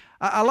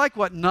 I like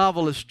what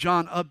novelist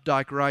John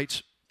Updike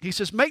writes. He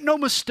says, make no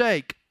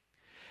mistake,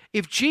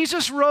 if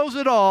Jesus rose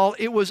at all,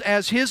 it was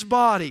as his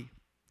body.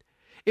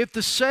 If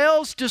the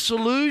cell's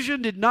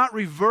dissolution did not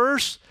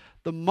reverse,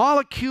 the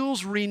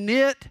molecules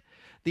reknit,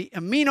 the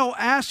amino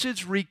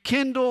acids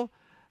rekindle,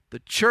 the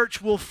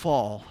church will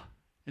fall.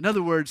 In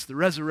other words, the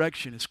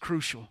resurrection is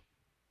crucial.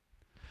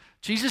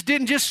 Jesus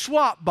didn't just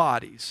swap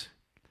bodies.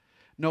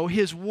 No,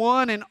 his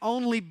one and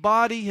only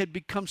body had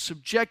become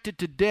subjected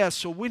to death.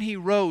 So when he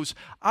rose,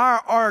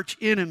 our arch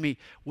enemy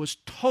was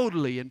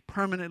totally and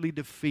permanently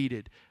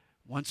defeated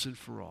once and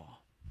for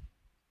all.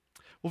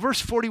 Well,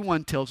 verse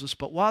 41 tells us,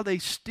 but while they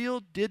still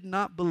did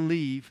not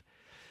believe,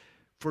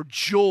 for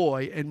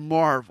joy and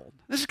marveled.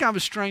 This is kind of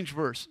a strange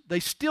verse. They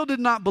still did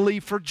not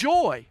believe for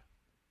joy.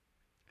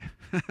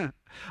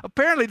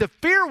 Apparently the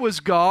fear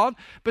was gone,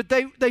 but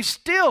they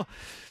still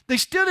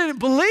didn't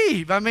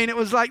believe. I mean, it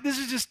was like, this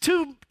is just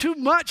too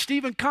much to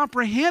even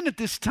comprehend at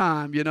this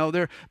time. You know,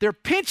 they're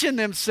pinching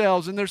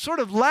themselves and they're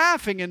sort of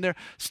laughing and they're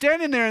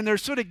standing there and they're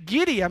sort of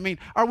giddy. I mean,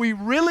 are we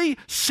really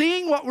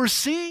seeing what we're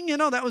seeing? You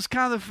know, that was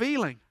kind of the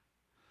feeling.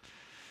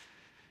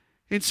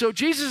 And so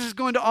Jesus is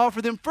going to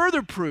offer them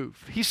further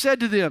proof. He said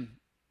to them,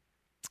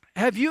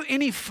 have you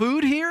any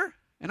food here?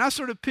 And I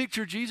sort of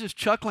picture Jesus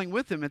chuckling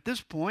with them at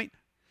this point.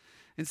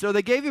 And so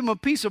they gave him a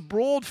piece of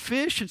broiled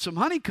fish and some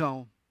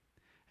honeycomb.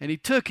 And he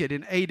took it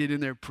and ate it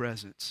in their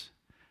presence.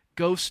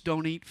 Ghosts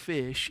don't eat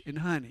fish and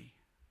honey.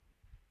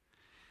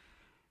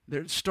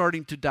 They're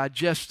starting to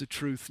digest the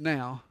truth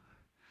now.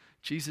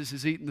 Jesus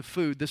is eating the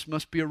food. This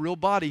must be a real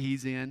body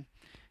he's in.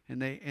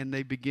 And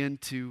they begin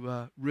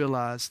to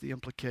realize the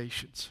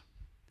implications.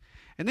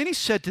 And then he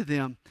said to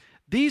them,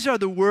 these are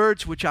the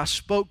words which I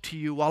spoke to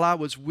you while I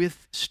was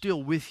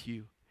still with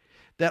you,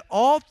 that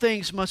all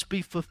things must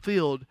be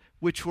fulfilled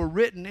which were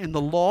written in the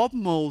law of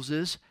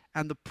Moses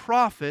and the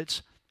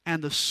prophets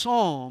and the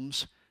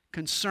Psalms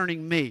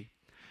concerning me.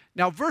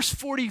 Now, verse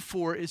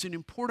 44 is an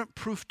important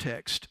proof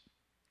text.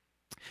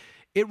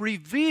 It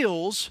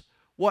reveals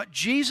what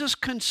Jesus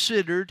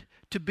considered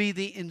to be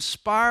the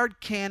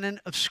inspired canon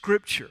of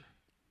Scripture.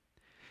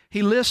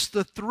 He lists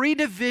the three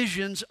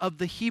divisions of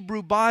the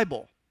Hebrew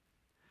Bible.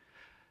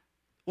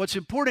 What's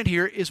important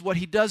here is what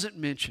he doesn't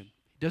mention.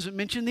 He doesn't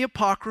mention the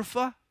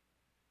Apocrypha.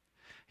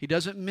 He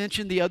doesn't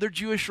mention the other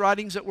Jewish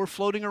writings that were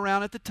floating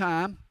around at the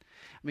time.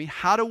 I mean,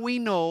 how do we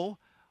know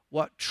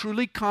what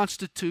truly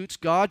constitutes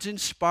God's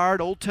inspired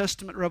Old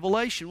Testament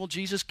revelation? Well,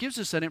 Jesus gives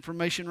us that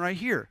information right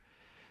here.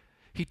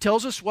 He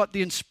tells us what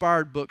the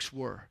inspired books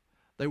were.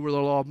 They were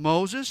the law of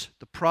Moses,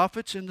 the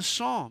prophets, and the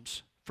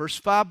Psalms.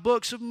 First 5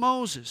 books of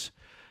Moses.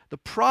 The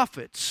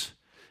prophets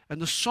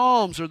and the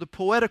Psalms are the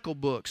poetical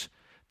books.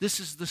 This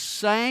is the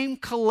same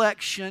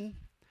collection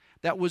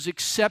that was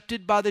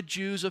accepted by the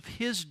Jews of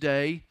his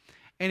day,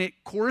 and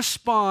it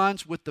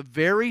corresponds with the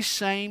very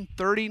same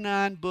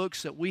 39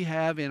 books that we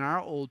have in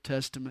our Old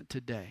Testament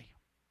today.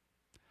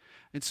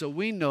 And so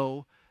we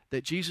know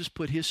that Jesus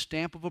put his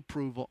stamp of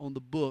approval on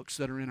the books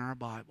that are in our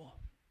Bible.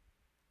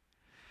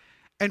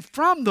 And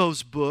from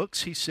those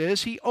books, he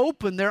says, he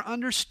opened their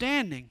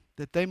understanding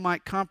that they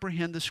might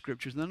comprehend the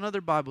Scriptures. And another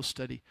Bible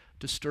study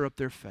to stir up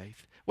their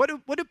faith. What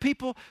do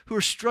people who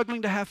are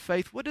struggling to have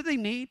faith, what do they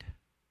need?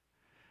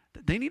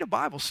 They need a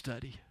Bible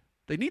study.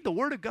 They need the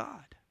Word of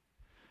God.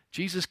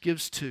 Jesus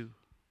gives 2.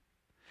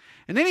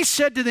 And then he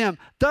said to them,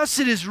 thus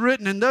it is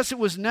written, and thus it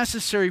was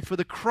necessary for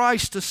the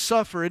Christ to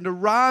suffer and to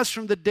rise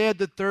from the dead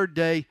the 3rd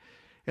day,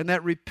 and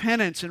that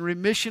repentance and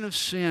remission of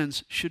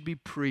sins should be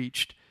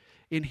preached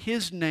in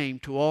his name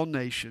to all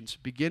nations,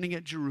 beginning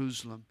at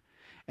Jerusalem.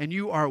 And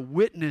you are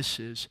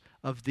witnesses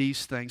of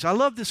these things. I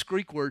love this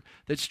Greek word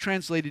that's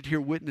translated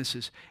here,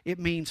 witnesses. It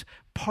means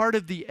part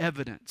of the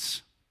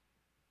evidence.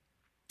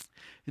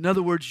 In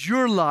other words,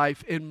 your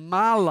life and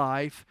my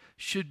life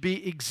should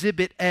be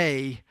exhibit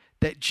A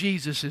that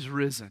Jesus is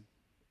risen.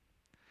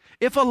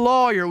 If a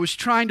lawyer was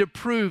trying to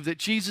prove that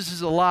Jesus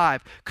is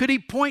alive, could he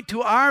point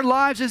to our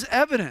lives as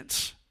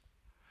evidence?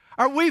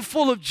 Are we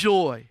full of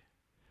joy?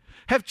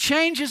 Have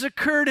changes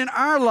occurred in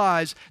our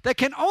lives that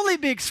can only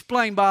be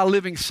explained by a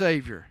living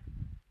Savior?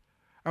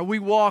 Are we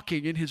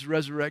walking in His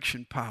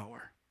resurrection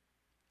power?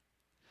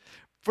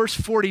 Verse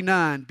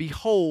 49,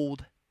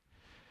 behold,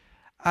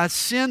 I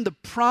send the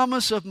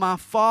promise of my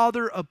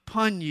Father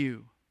upon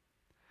you,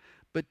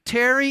 but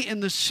tarry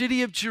in the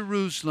city of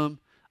Jerusalem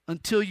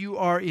until you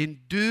are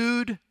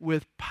endued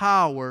with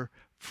power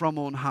from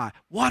on high.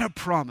 What a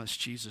promise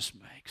Jesus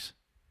makes.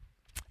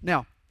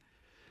 Now,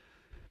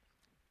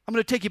 I'm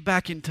going to take you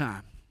back in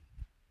time.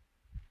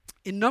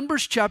 In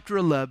Numbers chapter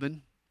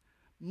 11,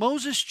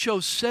 Moses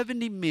chose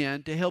 70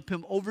 men to help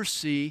him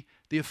oversee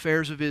the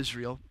affairs of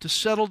Israel, to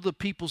settle the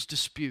people's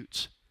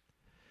disputes.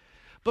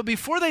 But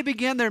before they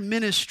began their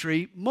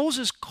ministry,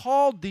 Moses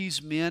called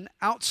these men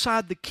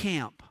outside the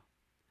camp.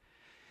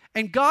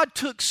 And God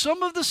took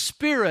some of the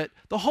Spirit,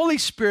 the Holy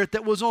Spirit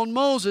that was on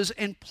Moses,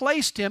 and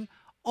placed him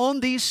on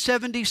these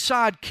 70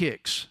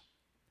 sidekicks.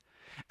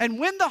 And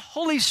when the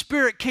Holy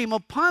Spirit came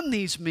upon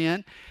these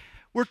men,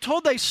 we're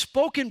told they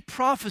spoke in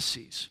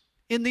prophecies,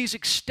 in these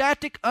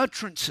ecstatic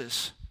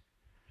utterances.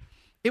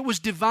 It was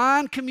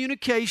divine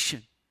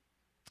communication.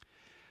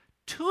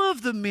 2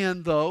 of the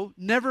men, though,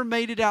 never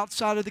made it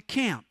outside of the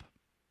camp.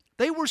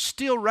 They were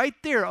still right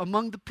there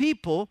among the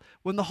people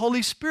when the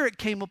Holy Spirit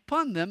came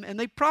upon them and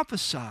they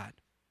prophesied.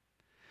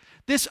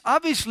 This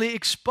obviously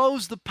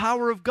exposed the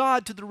power of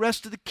God to the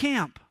rest of the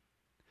camp.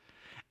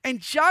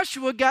 And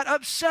Joshua got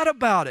upset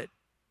about it.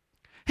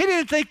 He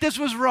didn't think this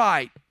was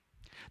right.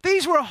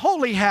 These were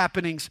holy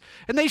happenings,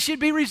 and they should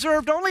be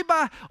reserved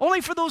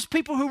only for those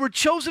people who were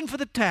chosen for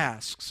the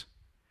tasks.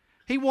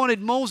 He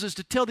wanted Moses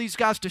to tell these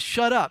guys to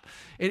shut up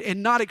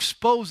and not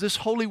expose this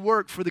holy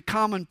work for the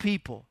common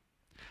people.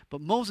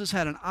 But Moses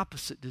had an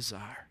opposite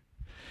desire.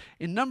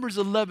 In Numbers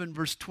 11,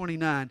 verse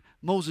 29,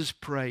 Moses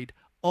prayed,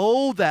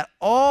 "Oh, that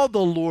all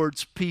the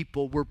Lord's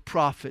people were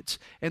prophets,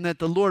 and that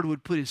the Lord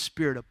would put His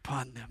Spirit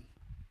upon them."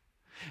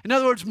 In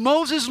other words,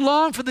 Moses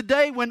longed for the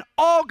day when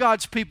all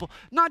God's people,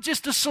 not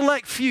just a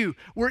select few,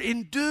 were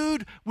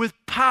endued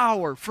with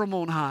power from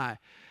on high,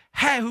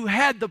 who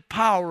had the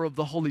power of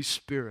the Holy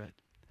Spirit.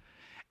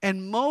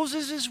 And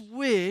Moses'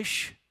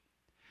 wish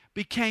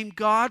became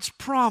God's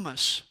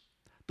promise.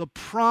 The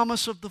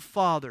promise of the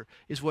Father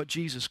is what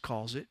Jesus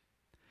calls it.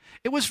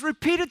 It was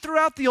repeated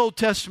throughout the Old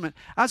Testament.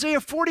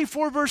 Isaiah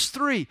 44, verse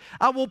 3,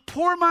 I will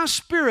pour my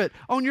Spirit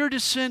on your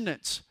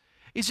descendants.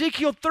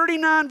 Ezekiel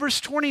 39, verse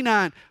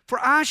 29, for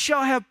I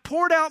shall have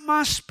poured out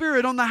my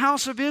Spirit on the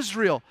house of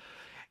Israel.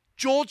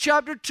 Joel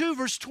chapter 2,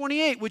 verse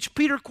 28, which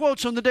Peter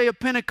quotes on the day of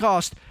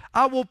Pentecost,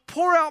 I will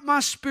pour out my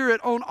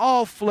Spirit on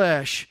all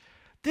flesh.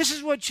 This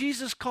is what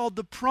Jesus called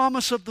the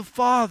promise of the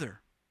Father.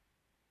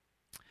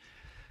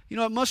 You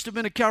know, it must have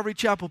been a Calvary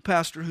Chapel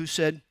pastor who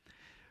said,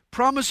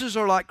 promises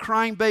are like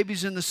crying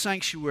babies in the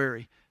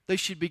sanctuary. They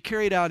should be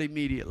carried out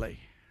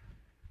immediately.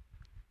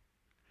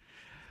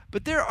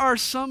 But there are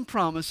some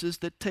promises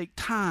that take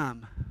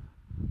time,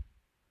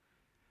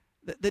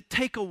 that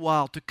take a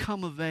while to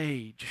come of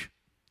age.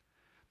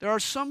 There are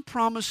some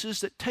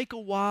promises that take a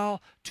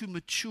while to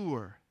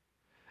mature,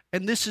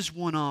 and this is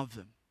one of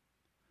them.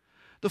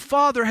 The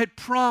Father had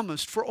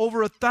promised for over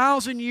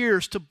 1,000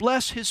 years to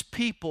bless His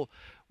people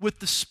with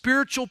the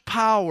spiritual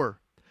power,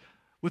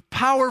 with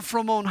power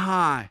from on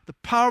high, the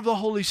power of the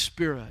Holy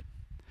Spirit.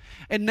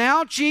 And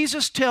now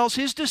Jesus tells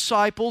His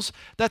disciples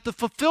that the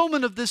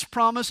fulfillment of this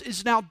promise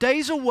is now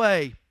days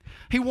away.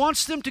 He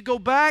wants them to go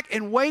back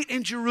and wait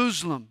in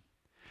Jerusalem.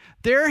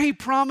 There He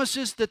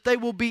promises that they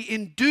will be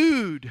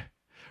endued,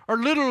 or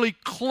literally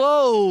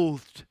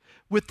clothed,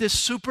 with this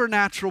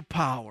supernatural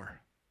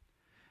power.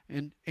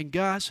 And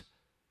guys,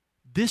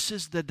 this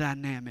is the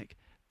dynamic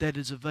that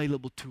is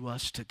available to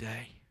us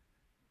today.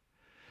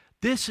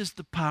 This is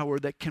the power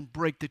that can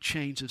break the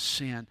chains of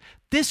sin.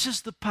 This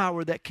is the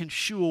power that can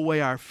shoo away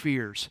our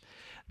fears.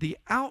 The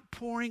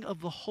outpouring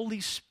of the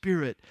Holy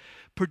Spirit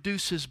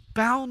produces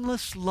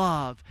boundless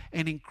love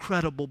and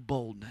incredible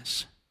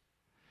boldness.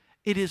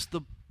 It is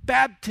the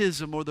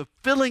baptism or the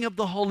filling of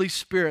the Holy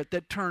Spirit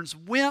that turns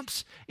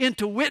wimps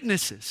into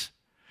witnesses,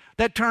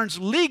 that turns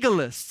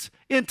legalists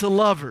into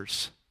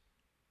lovers.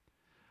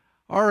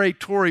 R.A.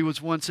 Torrey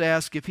was once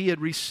asked if he had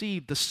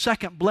received the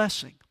second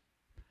blessing.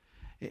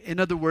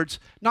 In other words,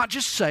 not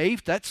just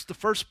saved, that's the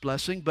first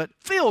blessing, but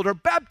filled or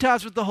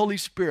baptized with the Holy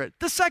Spirit,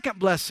 the second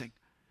blessing.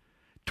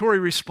 Torrey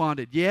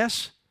responded,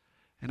 yes,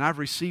 and I've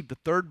received the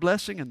third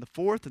blessing and the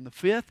fourth and the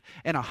fifth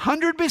and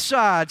 100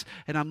 besides,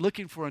 and I'm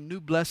looking for a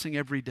new blessing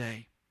every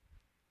day.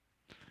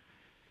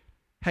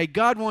 Hey,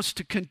 God wants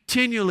to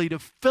continually to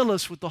fill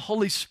us with the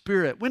Holy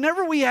Spirit.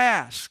 Whenever we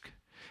ask,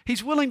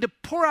 He's willing to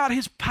pour out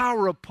His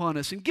power upon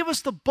us and give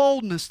us the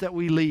boldness that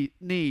we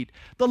need,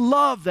 the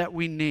love that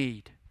we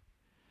need.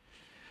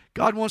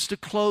 God wants to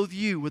clothe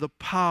you with a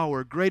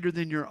power greater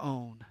than your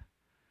own.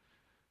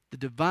 the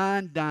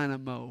divine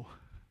dynamo.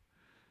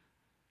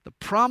 The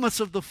promise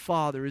of the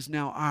Father is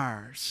now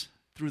ours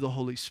through the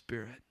Holy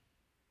Spirit.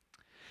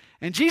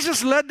 And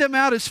Jesus led them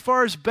out as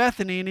far as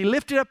Bethany, and he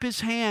lifted up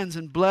his hands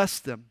and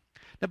blessed them.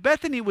 Now,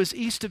 Bethany was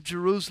east of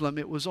Jerusalem.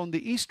 It was on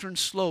the eastern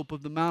slope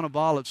of the Mount of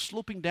Olives,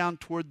 sloping down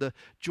toward the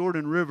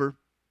Jordan River.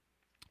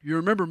 You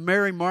remember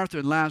Mary, Martha,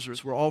 and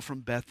Lazarus were all from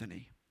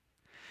Bethany.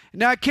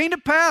 Now it came to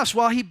pass,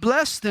 while he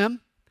blessed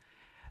them,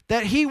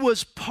 that he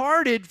was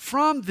parted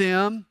from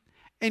them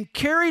and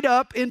carried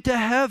up into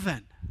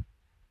heaven.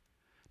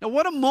 Now,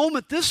 what a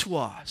moment this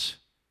was.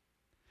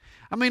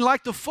 I mean,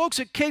 like the folks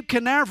at Cape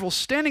Canaveral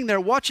standing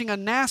there watching a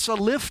NASA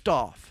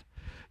liftoff.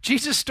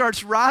 Jesus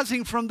starts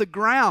rising from the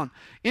ground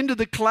into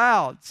the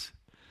clouds.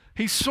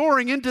 He's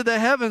soaring into the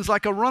heavens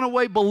like a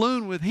runaway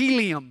balloon with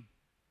helium.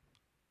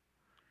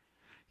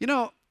 You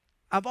know,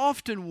 I've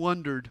often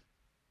wondered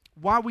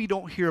why we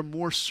don't hear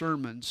more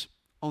sermons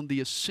on the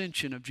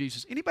ascension of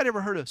Jesus. Anybody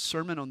ever heard a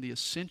sermon on the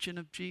ascension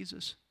of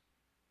Jesus?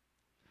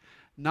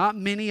 Not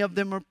many of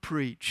them are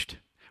preached.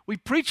 We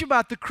preach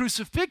about the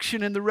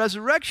crucifixion and the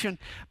resurrection,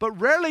 but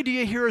rarely do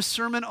you hear a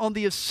sermon on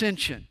the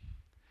ascension.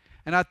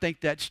 And I think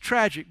that's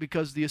tragic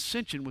because the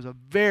ascension was a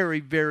very,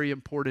 very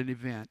important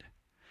event.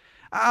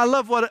 I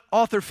love what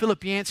author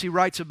Philip Yancey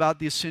writes about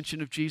the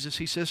ascension of Jesus.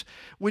 He says,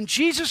 when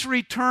Jesus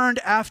returned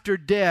after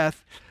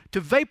death to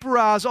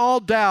vaporize all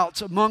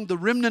doubts among the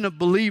remnant of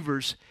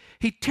believers,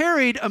 he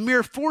tarried a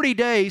mere 40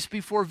 days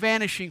before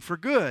vanishing for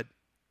good.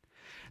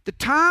 The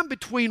time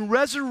between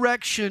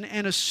resurrection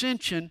and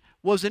ascension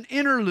was an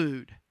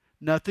interlude,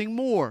 nothing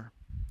more.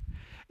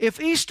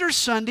 If Easter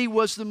Sunday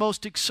was the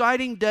most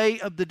exciting day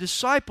of the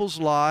disciples'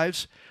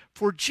 lives,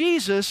 for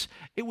Jesus,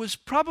 it was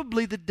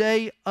probably the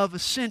day of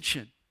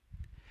ascension.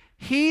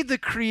 He, the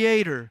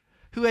Creator,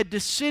 who had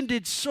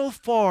descended so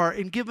far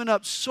and given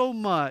up so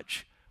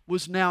much,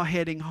 was now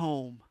heading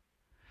home.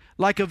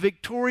 Like a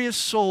victorious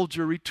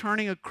soldier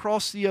returning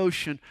across the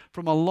ocean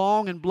from a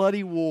long and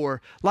bloody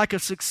war, like a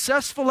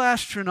successful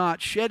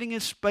astronaut shedding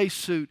his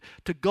spacesuit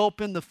to gulp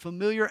in the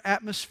familiar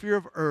atmosphere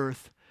of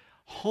Earth,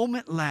 home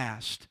at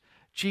last,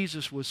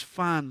 Jesus was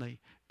finally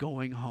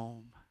going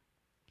home.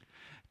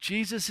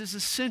 Jesus'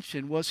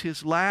 ascension was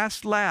his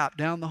last lap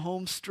down the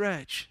home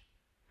stretch.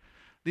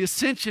 The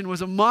ascension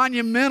was a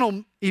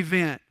monumental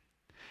event.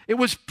 It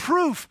was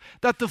proof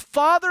that the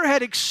Father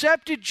had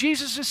accepted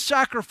Jesus'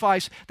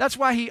 sacrifice. That's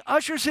why he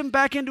ushers him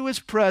back into his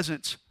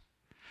presence.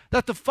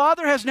 That the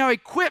Father has now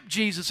equipped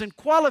Jesus and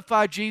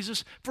qualified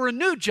Jesus for a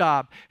new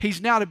job. He's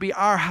now to be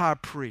our high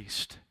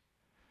priest.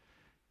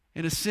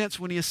 In a sense,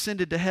 when he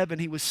ascended to heaven,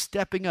 he was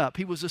stepping up.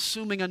 He was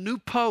assuming a new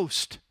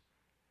post.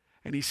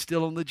 And he's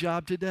still on the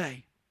job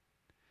today.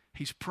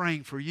 He's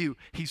praying for you.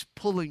 He's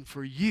pulling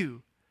for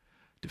you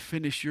to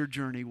finish your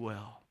journey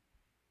well.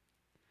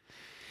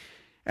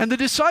 And the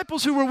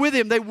disciples who were with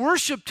him, they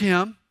worshiped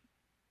him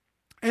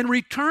and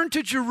returned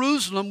to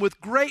Jerusalem with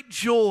great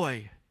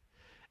joy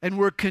and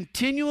were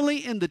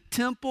continually in the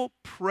temple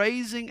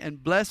praising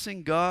and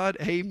blessing God.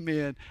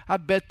 Amen. I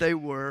bet they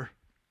were.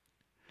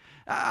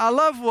 I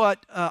love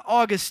what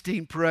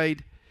Augustine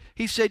prayed.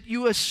 He said,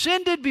 you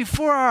ascended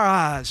before our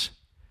eyes,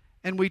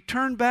 and we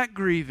turned back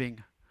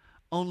grieving,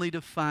 only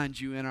to find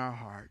you in our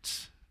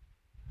hearts.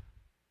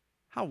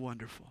 How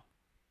wonderful.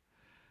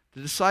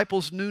 The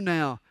disciples knew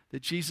now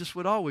that Jesus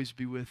would always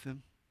be with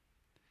them.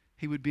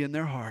 He would be in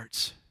their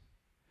hearts.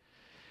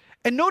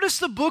 And notice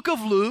the book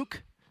of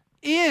Luke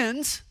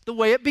ends the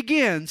way it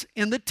begins,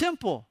 in the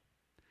temple.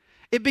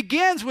 It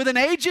begins with an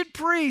aged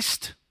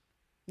priest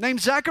named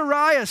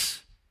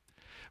Zacharias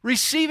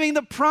receiving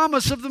the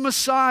promise of the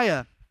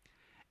Messiah.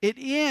 It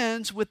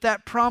ends with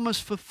that promise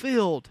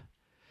fulfilled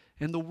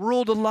and the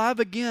world alive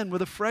again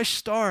with a fresh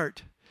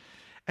start.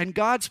 And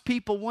God's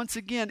people once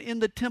again in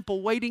the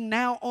temple waiting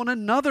now on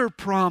another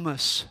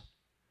promise.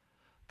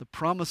 The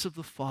promise of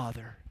the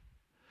Father.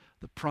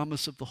 The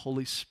promise of the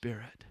Holy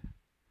Spirit.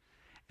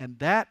 And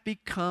that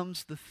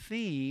becomes the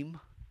theme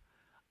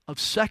of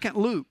 2nd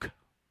Luke.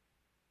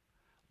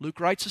 Luke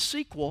writes a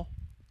sequel.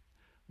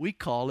 We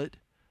call it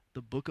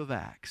the Book of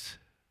Acts.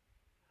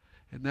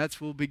 And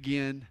that's where we'll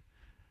begin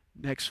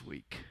next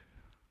week.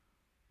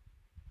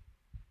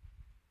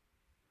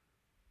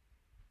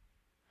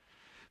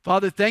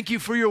 Father, thank you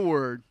for your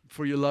word,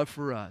 for your love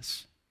for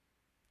us.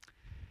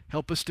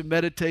 Help us to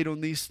meditate on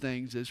these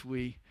things as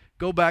we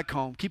go back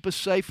home. Keep us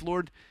safe,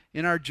 Lord,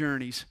 in our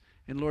journeys.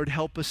 And Lord,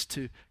 help us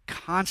to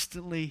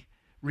constantly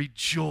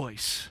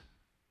rejoice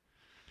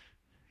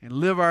and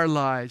live our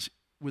lives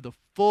with a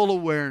full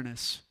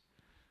awareness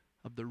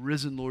of the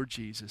risen Lord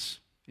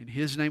Jesus. In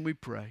his name we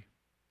pray.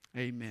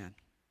 Amen.